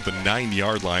 down to about the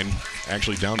 9-yard line.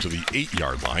 Actually down to the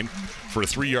 8-yard line for a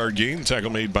 3-yard gain.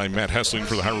 Tackle made by Matt Hessling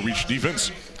for the Harbor Beach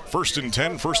defense. First and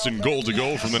 10, first and goal to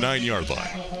go from the 9-yard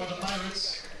line.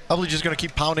 Ubly just going to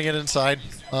keep pounding it inside.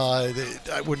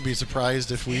 I wouldn't be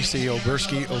surprised if we see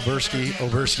Oberski. First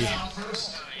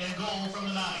and goal from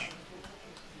the 9.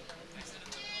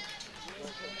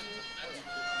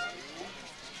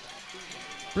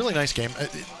 Really nice game.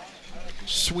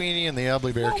 Sweeney and the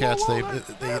Ubly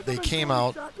Bearcats, they came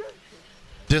out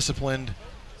disciplined,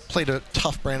 played a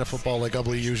tough brand of football like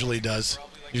Ubly usually does.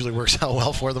 Usually works out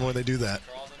well for them when they do that.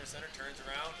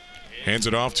 Hands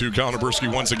it off to Colin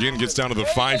Oberski once again. Gets down to the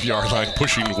 5-yard line,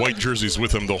 pushing white jerseys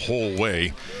with him the whole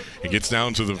way. He gets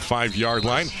down to the 5-yard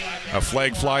line. A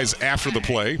flag flies after the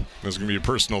play. There's going to be a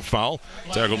personal foul.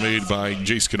 Tackle made by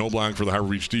Jace Knobloch for the Harbor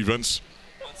Beach defense.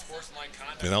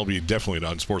 And that'll be definitely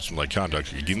an unsportsmanlike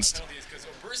conduct against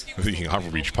the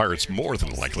Harbor Beach Pirates, more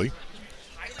than likely.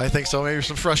 I think so. Maybe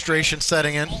some frustration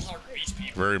setting in.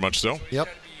 Very much so. Yep.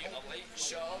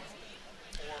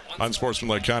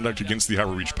 Unsportsmanlike conduct against the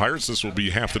Harbor Beach Pirates. This will be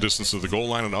half the distance of the goal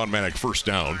line, an automatic first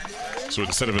down. So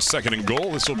instead of a second and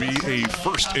goal, this will be a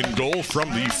first and goal from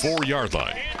the 4-yard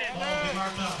line.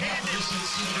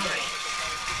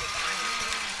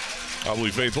 Ubly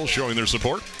faithful showing their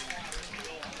support.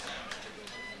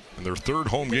 And their third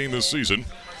home game this season,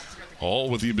 all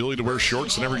with the ability to wear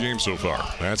shorts in every game so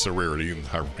far. That's a rarity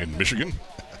in Michigan.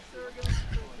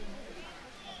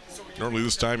 Normally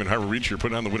this time in Harbor Beach, you're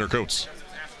putting on the winter coats.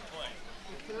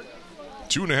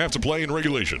 2.5 to play in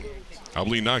regulation.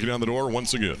 Ubly knocking on the door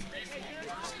once again.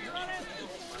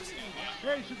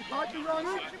 Hey, should the clock be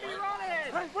running?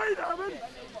 Hey, wait, Evan!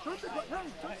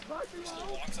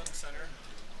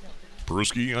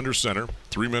 Peruski under center.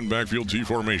 3-man backfield T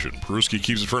formation. Peruski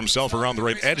keeps it for himself around the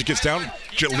right edge. Gets down.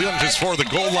 Lunges for the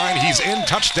goal line. He's in.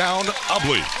 Touchdown,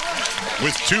 Ubly.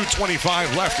 With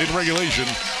 2:25 left in regulation,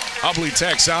 Ubly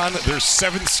tacks on their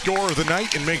 7th score of the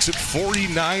night and makes it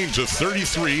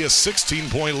 49-33, a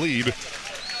 16-point lead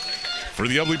for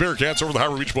the Ubly Bearcats over the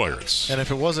Harbor Beach Pirates. And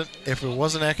if it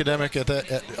wasn't academic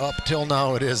up till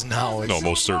now, it is now. It's no,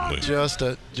 most certainly. Just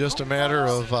a matter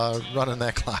of running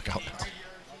that clock out now.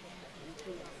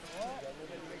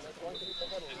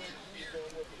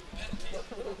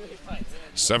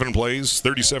 Seven plays,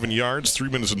 37 yards, 3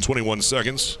 minutes and 21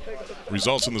 seconds.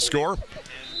 Results in the score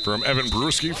from Evan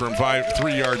Peruski from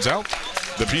 3 yards out.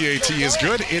 The PAT is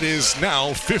good. It is now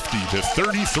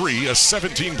 50-33, a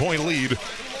 17-point lead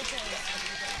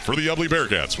for the Ubly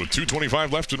Bearcats with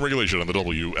 2:25 left in regulation on the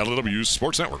WLW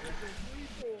Sports Network.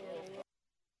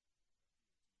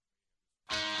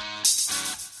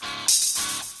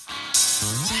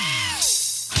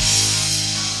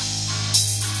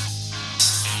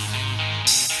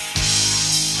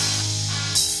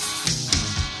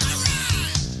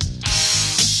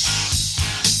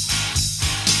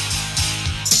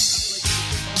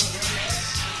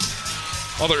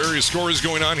 Other area scores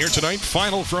going on here tonight.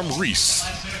 Final from Reese.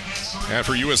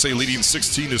 After USA leading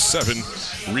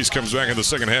 16-7, Reese comes back in the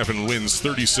second half and wins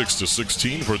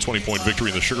 36-16 for a 20-point victory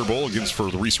in the Sugar Bowl for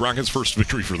the Reese Rockets. First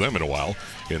victory for them in a while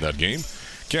in that game.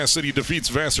 Cass City defeats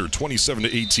Vassar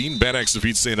 27-18. Bad Axe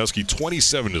defeats Sandusky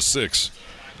 27-6.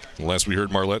 Last we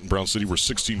heard, Marlette and Brown City were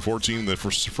 16-14 in the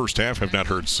first half. Have not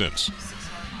heard since.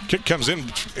 Kick comes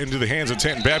into the hands of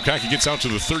Tanton Babcock. He gets out to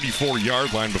the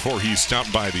 34-yard line before he's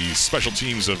stopped by the special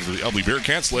teams of the Ubly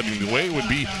Bearcats. Leading the way would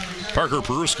be Parker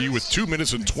Peruski with 2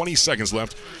 minutes and 20 seconds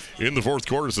left in the fourth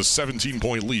quarter. It's a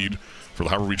 17-point lead for the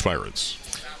Harbor Beach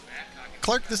Pirates.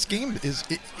 Clark, this game is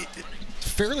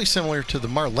fairly similar to the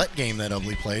Marlette game that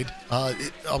Ubly played.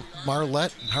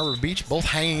 Marlette and Harbor Beach both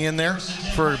hanging in there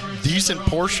for a decent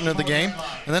portion of the game.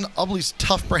 And then Ubly's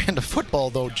tough brand of football,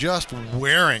 though, just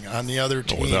wearing on the other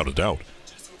team. Oh, without a doubt.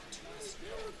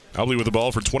 Ubly with the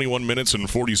ball for 21 minutes and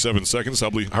 47 seconds.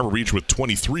 Harbor Beach with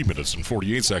 23 minutes and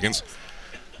 48 seconds.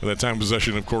 And that time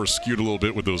possession, of course, skewed a little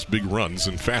bit with those big runs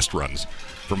and fast runs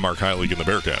from Mark Heilig and the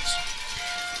Bearcats.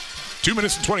 2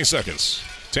 minutes and 20 seconds.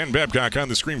 Tanton Babcock on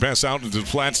the screen pass out into the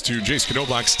flats to Jace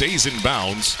Knobloch. Stays in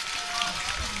bounds.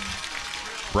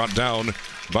 Brought down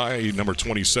by number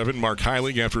 27, Mark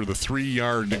Heilig, after the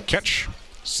 3-yard catch.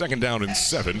 Second down and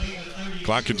 7.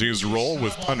 Clock continues to roll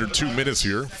with under 2 minutes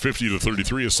here. 50-33,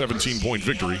 a 17-point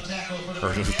victory. Or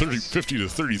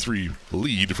 50-33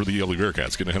 lead for the Ubly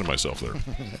Bearcats. Getting ahead of myself there.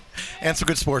 And some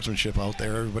good sportsmanship out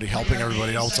there. Everybody helping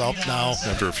everybody else out now.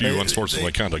 After a few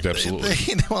unsportsmanlike conduct, absolutely.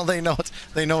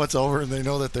 They know it's over, and they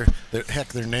know that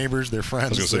they're neighbors, their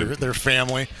friends, their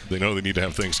family. They know they need to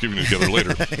have Thanksgiving together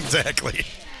later. Exactly.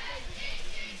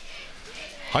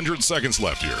 100 seconds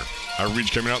left here. Harbor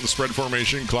Beach coming out in the spread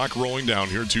formation. Clock rolling down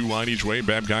here. 2 wide each way.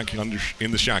 Babcock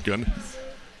in the shotgun.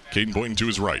 Caden Boynton to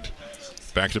his right.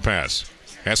 Back to pass.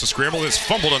 Has to scramble. It's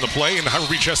fumbled on the play, and Harbor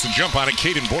Beach has to jump on it.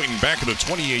 Caden Boynton back at the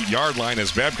 28-yard line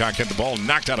as Babcock had the ball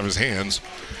knocked out of his hands.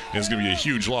 And it's going to be a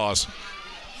huge loss.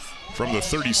 From the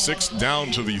 36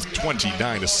 down to the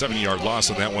 29, a 7-yard loss,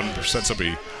 and that one sets up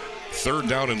a third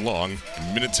down and long.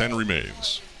 Minute 10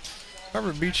 remains.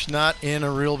 Harbor Beach not in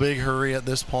a real big hurry at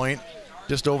this point.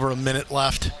 Just over a minute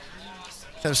left.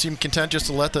 Kind of seem content just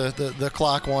to let the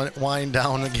clock wind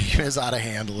down. The game is out of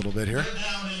hand a little bit here.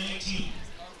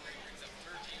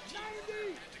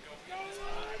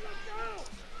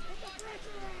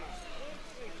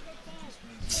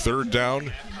 3rd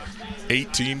down,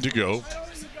 18 to go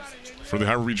for the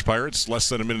Howard Beach Pirates. Less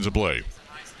than a minute to play.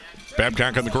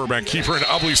 Babcock on the quarterback keeper, and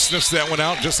Ubley sniffs that one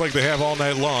out just like they have all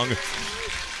night long.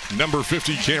 Number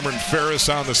 50, Cameron Ferris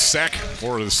on the sack,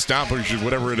 or the stop, or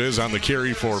whatever it is, on the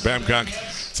carry for Babcock.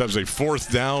 So that was a 4th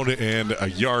down and a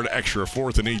yard extra,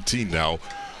 4th and 18 now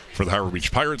for the Howard Beach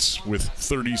Pirates with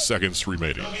 30 seconds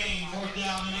remaining.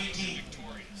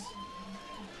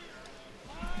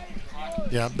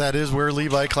 Yeah, that is where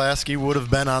Levi Klasky would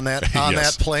have been on that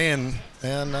Yes. that play, and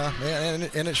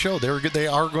it showed. They were good. They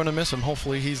are going to miss him.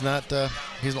 Hopefully he's not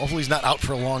out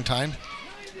for a long time.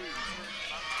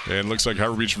 And looks like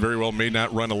Howard Beach very well may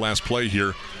not run a last play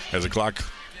here as the clock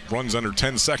runs under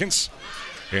 10 seconds.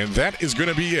 And that is going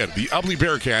to be it. The Ubley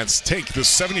Bearcats take the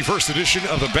 71st edition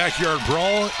of the Backyard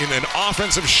Brawl in an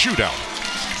offensive shootout.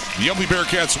 The Ubley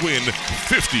Bearcats win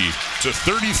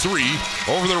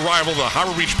 50-33 over their rival, the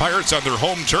Howard Beach Pirates, on their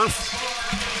home turf.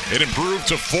 It improved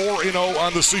to 4-0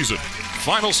 on the season.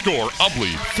 Final score,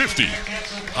 Ubley 50,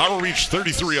 Howard Beach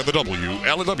 33 on the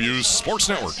WLEW Sports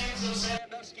Network.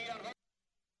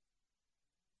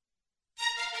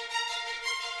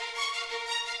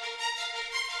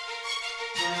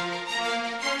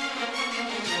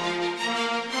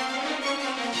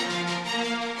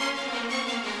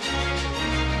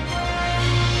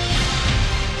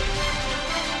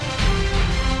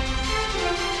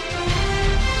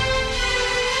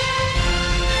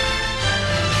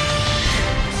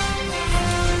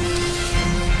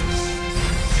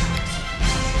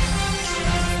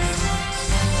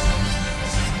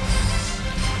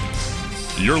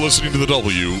 You're listening to the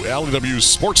WLEW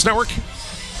Sports Network.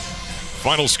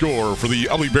 Final score for the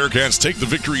Ubley Bearcats take the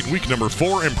victory in week number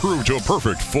 4, improve to a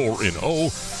perfect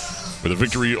 4-0 with a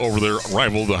victory over their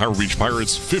rival, the Howard Beach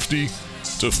Pirates,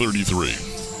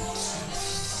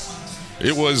 50-33.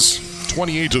 It was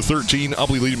 28-13,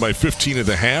 Ubley leading by 15 at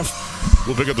the half.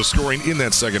 We'll pick up the scoring in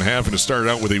that second half, and it started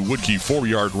out with a Woodkey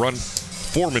 4-yard run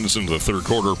 4 minutes into the third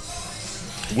quarter.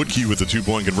 Woodkey with the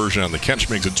 2-point conversion on the catch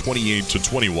makes it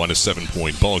 28-21, a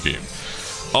 7-point ball game.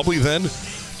 Ubley then,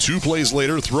 2 plays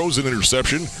later, throws an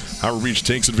interception. Howard Beach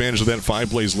takes advantage of that 5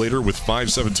 plays later with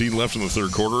 5:17 left in the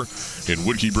third quarter. And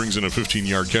Woodkey brings in a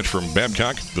 15-yard catch from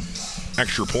Babcock. The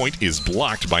extra point is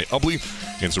blocked by Ubley,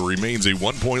 and so it remains a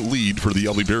 1-point lead for the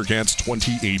Ubley Bearcats,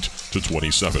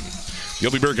 28-27. The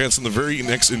Ubley Bearcats in the very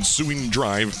next ensuing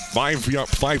drive, 5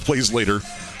 plays later,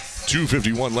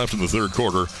 2:51 left in the third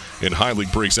quarter, and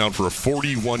Heilig breaks out for a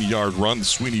 41-yard run.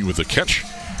 Sweeney with a catch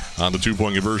on the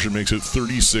 2-point conversion makes it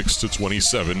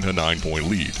 36-27, a 9-point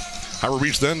lead. Howard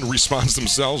Beach then responds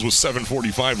themselves with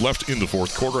 7:45 left in the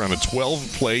fourth quarter on a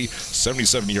 12-play,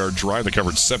 77-yard drive that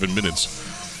covered 7 minutes.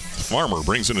 Farmer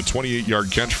brings in a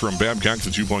 28-yard catch from Babcock. The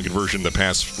 2-point conversion, the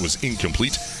pass was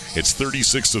incomplete. It's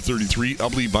 36-33,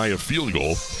 Ubley by a field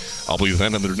goal. Ubley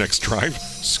then on their next drive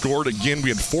scored again. We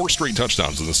had 4 straight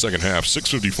touchdowns in the second half.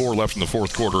 6:54 left in the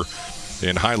fourth quarter,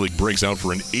 and Heilig breaks out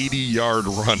for an 80-yard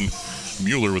run.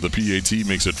 Mueller with a PAT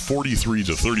makes it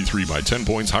 43-33 by 10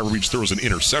 points. Howard Beach throws an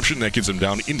interception that gets him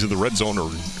down into the red zone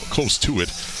or close to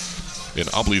it. And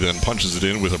Ubley then punches it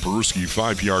in with a Peruski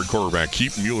 5-yard quarterback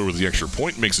keep. Mueller with the extra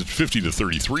point makes it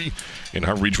 50-33. And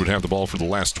Howard Beach would have the ball for the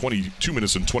last 22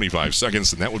 minutes and 25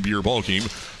 seconds, and that would be your ball game.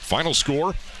 Final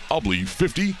score, Ubley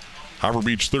 50, Howard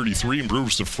Beach 33,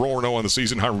 improves to 4-0 on the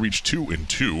season. Howard Beach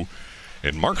 2-2.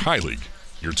 And Mark Heilig,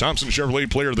 your Thompson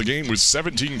Chevrolet player of the game, with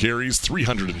 17 carries,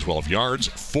 312 yards,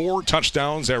 4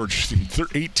 touchdowns, averaging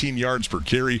 18 yards per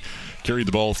carry. Carried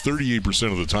the ball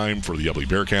 38% of the time for the Ubley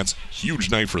Bearcats. Huge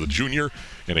night for the junior,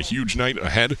 and a huge night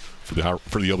ahead for the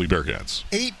Ubley Bearcats.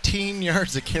 18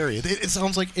 yards a carry. It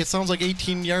sounds like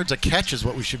 18 yards a catch is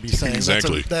what we should be saying.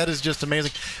 Exactly. That is just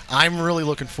amazing. I'm really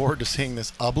looking forward to seeing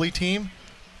this Ubley team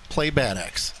play Bad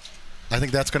Axe. I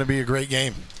think that's going to be a great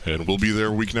game. And we'll be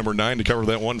there week number 9 to cover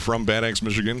that one from Bad Axe,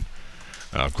 Michigan.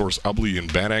 Of course, Ubley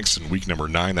and Bad Axe in week number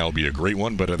 9, that will be a great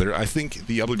one. But I think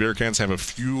the Ubley Bearcats have a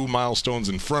few milestones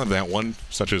in front of that one,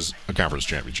 such as a conference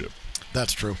championship.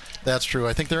 That's true. That's true.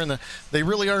 I think they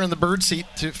really are in the bird seat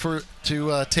to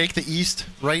take the East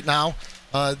right now.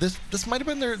 This might have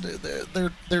been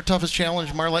their toughest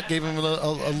challenge. Marlette gave them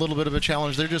a little bit of a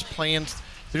challenge. They're just playing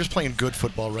good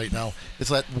football right now.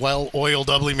 It's that well-oiled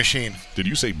Ubley machine. Did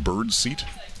you say bird seat?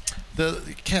 The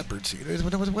catbird seat.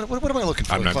 What am I looking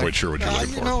for? I'm not quite sure what you're looking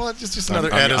for. You know what? Just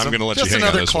another I'm edism. going to let just you hang on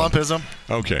another this clumpism.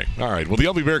 one. Okay. All right. Well, the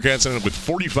Ubley Bearcats ended up with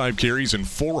 45 carries and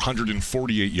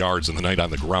 448 yards in the night on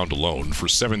the ground alone for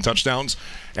 7 touchdowns,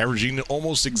 averaging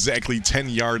almost exactly 10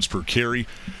 yards per carry.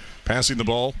 Passing the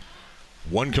ball,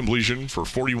 1 completion for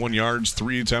 41 yards,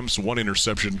 3 attempts, 1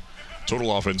 interception.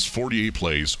 Total offense, 48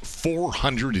 plays,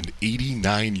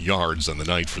 489 yards on the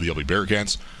night for the Ubly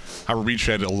Bearcats. Harbor Beach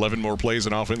had 11 more plays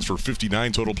on offense for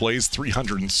 59 total plays,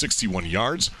 361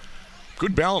 yards.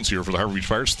 Good balance here for the Harbor Beach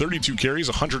Pirates. 32 carries,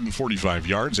 145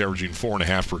 yards, averaging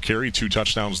 4.5 per carry, 2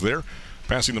 touchdowns there.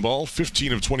 Passing the ball,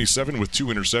 15 of 27 with 2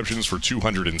 interceptions for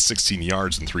 216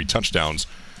 yards and 3 touchdowns.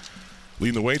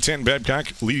 Leading the way, Tanton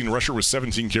Babcock, leading rusher with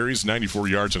 17 carries, 94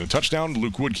 yards and a touchdown.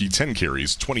 Luke Woodkey, 10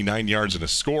 carries, 29 yards and a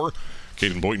score.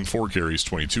 Caden Boynton, 4 carries,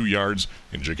 22 yards.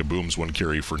 And Jacob Booms, 1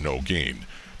 carry for no gain.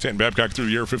 Tanton Babcock through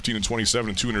the air, 15 of 27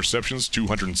 and 2 interceptions,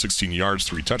 216 yards,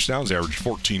 3 touchdowns, average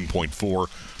 14.4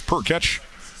 per catch.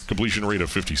 Completion rate of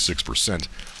 56%.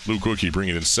 Luke Woodkey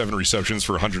bringing in 7 receptions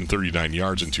for 139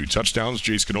 yards and 2 touchdowns.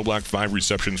 Jace Knobloch, 5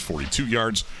 receptions, 42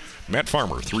 yards. Matt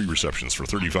Farmer, 3 receptions for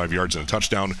 35 yards and a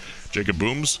touchdown. Jacob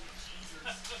Booms,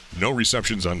 no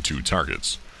receptions on 2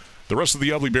 targets. The rest of the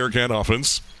Ubly Bearcat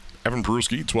offense, Evan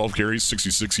Peruski, 12 carries,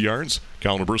 66 yards.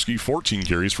 Colin Oberski, 14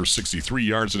 carries for 63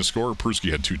 yards and a score.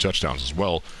 Peruski had 2 touchdowns as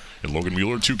well. And Logan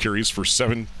Mueller, 2 carries for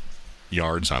 7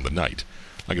 yards on the night.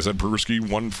 Like I said, Peruski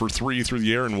 1 for 3 through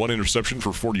the air and 1 interception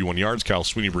for 41 yards. Kyle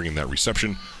Sweeney bringing that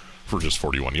reception for just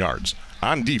 41 yards.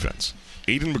 On defense,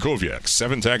 Aiden Makoviak,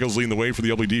 7 tackles leading the way for the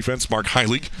Ubly defense. Mark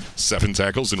Heilig, 7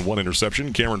 tackles and 1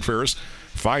 interception. Cameron Ferris,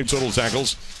 5 total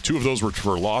tackles. 2 of those were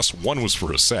for a loss. 1 was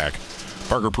for a sack.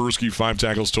 Parker Peruski, 5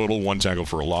 tackles total, 1 tackle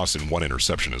for a loss and 1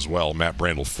 interception as well. Matt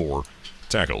Brandel, 4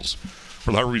 tackles.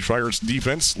 For the Harbor Beach Pirates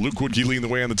defense, Luke Woodkey leading the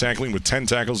way on the tackling with 10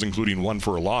 tackles, including 1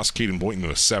 for a loss. Caden Boynton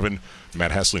with 7. Matt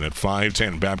Hessling at 5.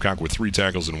 Tanton Babcock with 3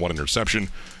 tackles and 1 interception.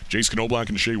 Jace Knobloch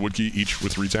and Shea Woodkey each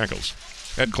with 3 tackles.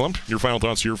 Ed Klump, your final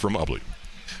thoughts here from Ubly.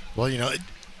 Well,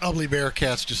 Ubly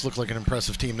Bearcats just look like an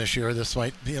impressive team this year.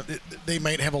 They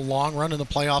might have a long run in the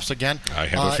playoffs again. I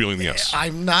have a feeling, yes.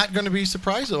 I'm not going to be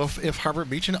surprised, though, if Harbor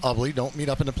Beach and Ubly don't meet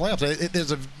up in the playoffs.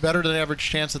 There's a better than average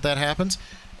chance that happens.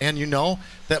 And you know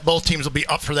that both teams will be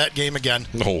up for that game again.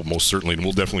 Oh, most certainly. And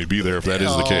we'll definitely be there if that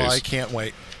is the case. I can't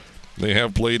wait. They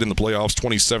have played in the playoffs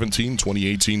 2017,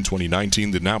 2018, 2019.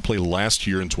 Did not play last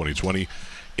year in 2020.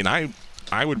 And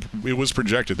it was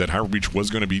projected that Harbor Beach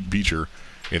was going to beat Beecher,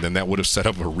 and then that would have set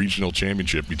up a regional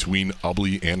championship between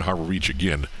Ubly and Harbor Beach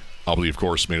again. Ubly, of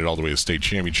course, made it all the way to the state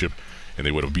championship, and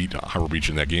they would have beat Harbor Beach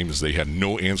in that game as they had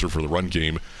no answer for the run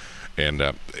game. And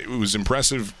it was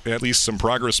impressive, at least some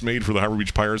progress made for the Harbor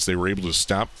Beach Pirates. They were able to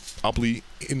stop Ubly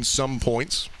in some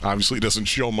points. Obviously, it doesn't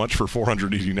show much for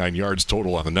 489 yards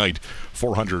total on the night,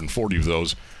 440 of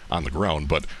those on the ground.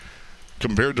 But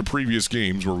compared to previous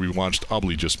games where we watched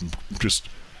Ubly just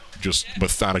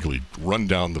methodically run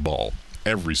down the ball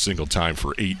every single time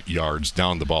for 8 yards,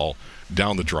 down the ball,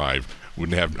 down the drive,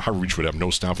 Harbor Beach would have no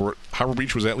stop for it. Harbor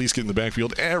Beach was at least getting the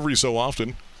backfield every so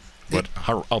often. But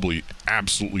Ubly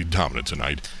absolutely dominant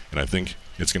tonight, and I think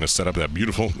it's going to set up that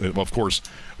beautiful, of course,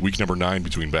 week number 9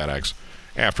 between Bad Axe.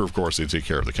 After, of course, they take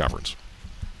care of the conference.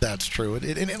 That's true.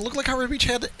 It looked like Harbor Beach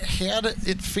had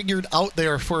it figured out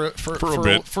there for a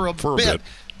bit.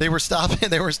 They were stopping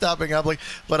Ubly,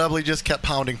 but Ubly just kept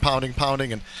pounding,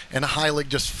 and Heilig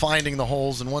just finding the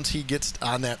holes. And once he gets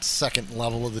on that second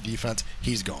level of the defense,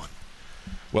 he's gone.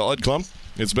 Well, Ed Klump,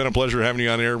 it's been a pleasure having you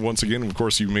on air once again. Of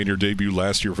course, you made your debut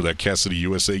last year for that Cass City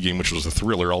USA game, which was a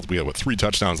thriller. Ultimately, with 3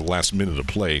 touchdowns the last minute of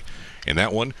play. In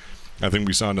that one, I think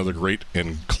we saw another great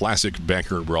and classic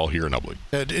backyard brawl here in Ubly.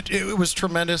 It was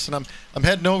tremendous, and I'm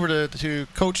heading over to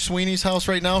Coach Sweeney's house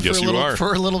right now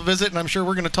for a little visit, and I'm sure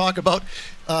we're going to talk about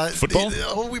football.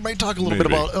 We might talk a little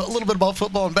bit about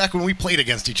football, and back when we played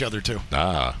against each other too.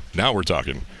 Now we're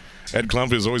talking. Ed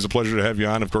Klump, it's always a pleasure to have you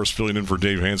on. Of course, filling in for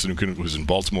Dave Hansen, who was in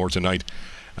Baltimore tonight.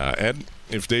 Ed,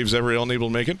 if Dave's ever unable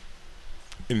to make it,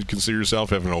 and consider yourself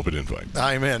having an open invite.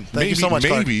 I'm in. Thank you so much.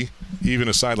 Maybe even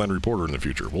a sideline reporter in the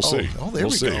future. We'll see. There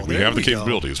we go. We have the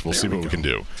capabilities. We'll see what we can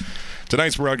do.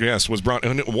 Tonight's broadcast was brought.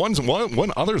 And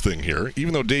one other thing here.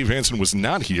 Even though Dave Hansen was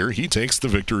not here, he takes the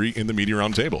victory in the media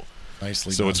roundtable.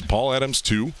 Nicely so done. It's Paul Adams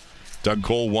 2, Doug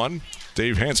Cole 1,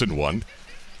 Dave Hansen 1.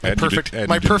 My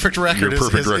perfect record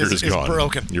is gone.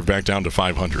 Broken. You're back down to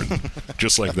 500.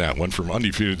 Just like that. Went from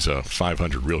undefeated to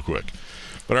 500 real quick.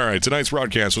 But all right, tonight's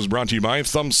broadcast was brought to you by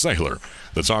Thumb Sailor,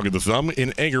 the talk of the thumb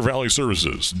in Agar Valley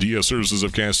Services, DS Services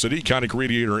of Cass City, Conic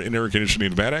Radiator and Air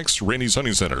Conditioning of Bad Axe, Randy's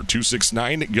Hunting Center,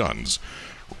 269 Guns.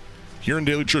 Here in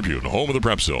Daily Tribune, home of the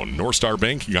Prep Zone, North Star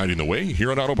Bank guiding the way,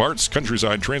 Huron Auto Parts,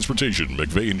 Countryside Transportation,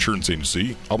 McVeigh Insurance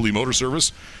Agency, Ubly Motor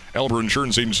Service, Elber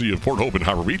Insurance Agency of Port Hope and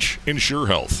Harbor Beach, Insure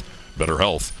Health,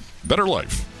 better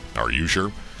life. Are you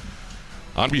sure?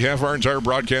 On behalf of our entire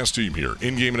broadcast team here,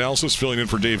 in-game analysis, filling in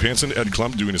for Dave Hansen, Ed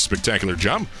Klump doing a spectacular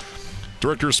job.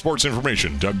 Director of Sports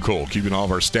Information, Doug Cole, keeping all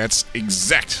of our stats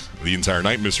exact the entire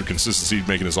night. Mr. Consistency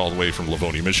making us all the way from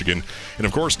Livonia, Michigan. And,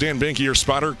 of course, Dan Banky, our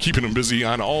spotter, keeping him busy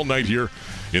on all night here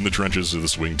in the trenches of the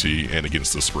swing tee and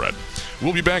against the spread.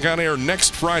 We'll be back on air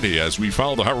next Friday as we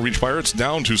follow the Harbor Beach Pirates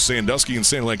down to Sandusky and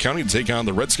Sand Lake County to take on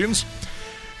the Redskins.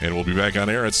 And we'll be back on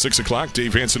air at 6 o'clock.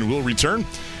 Dave Hansen will return.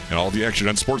 And all the action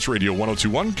on Sports Radio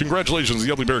 102.1. Congratulations,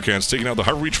 the Ubly Bearcats taking out the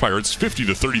Harbor Beach Pirates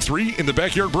 50-33 in the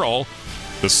Backyard Brawl,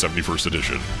 the 71st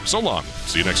edition. So long.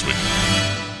 See you next week.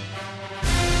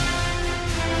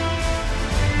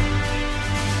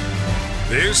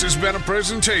 This has been a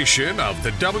presentation of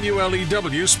the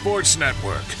WLEW Sports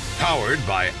Network, powered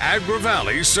by Agra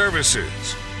Valley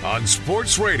Services, on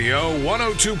Sports Radio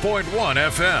 102.1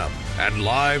 FM and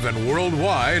live and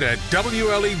worldwide at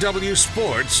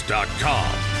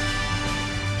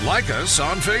WLEWsports.com. Like us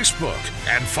on Facebook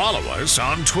and follow us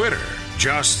on Twitter.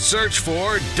 Just search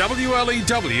for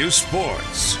WLEW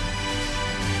Sports.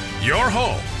 Your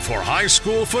home for high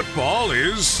school football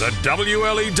is the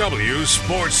WLEW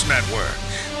Sports Network.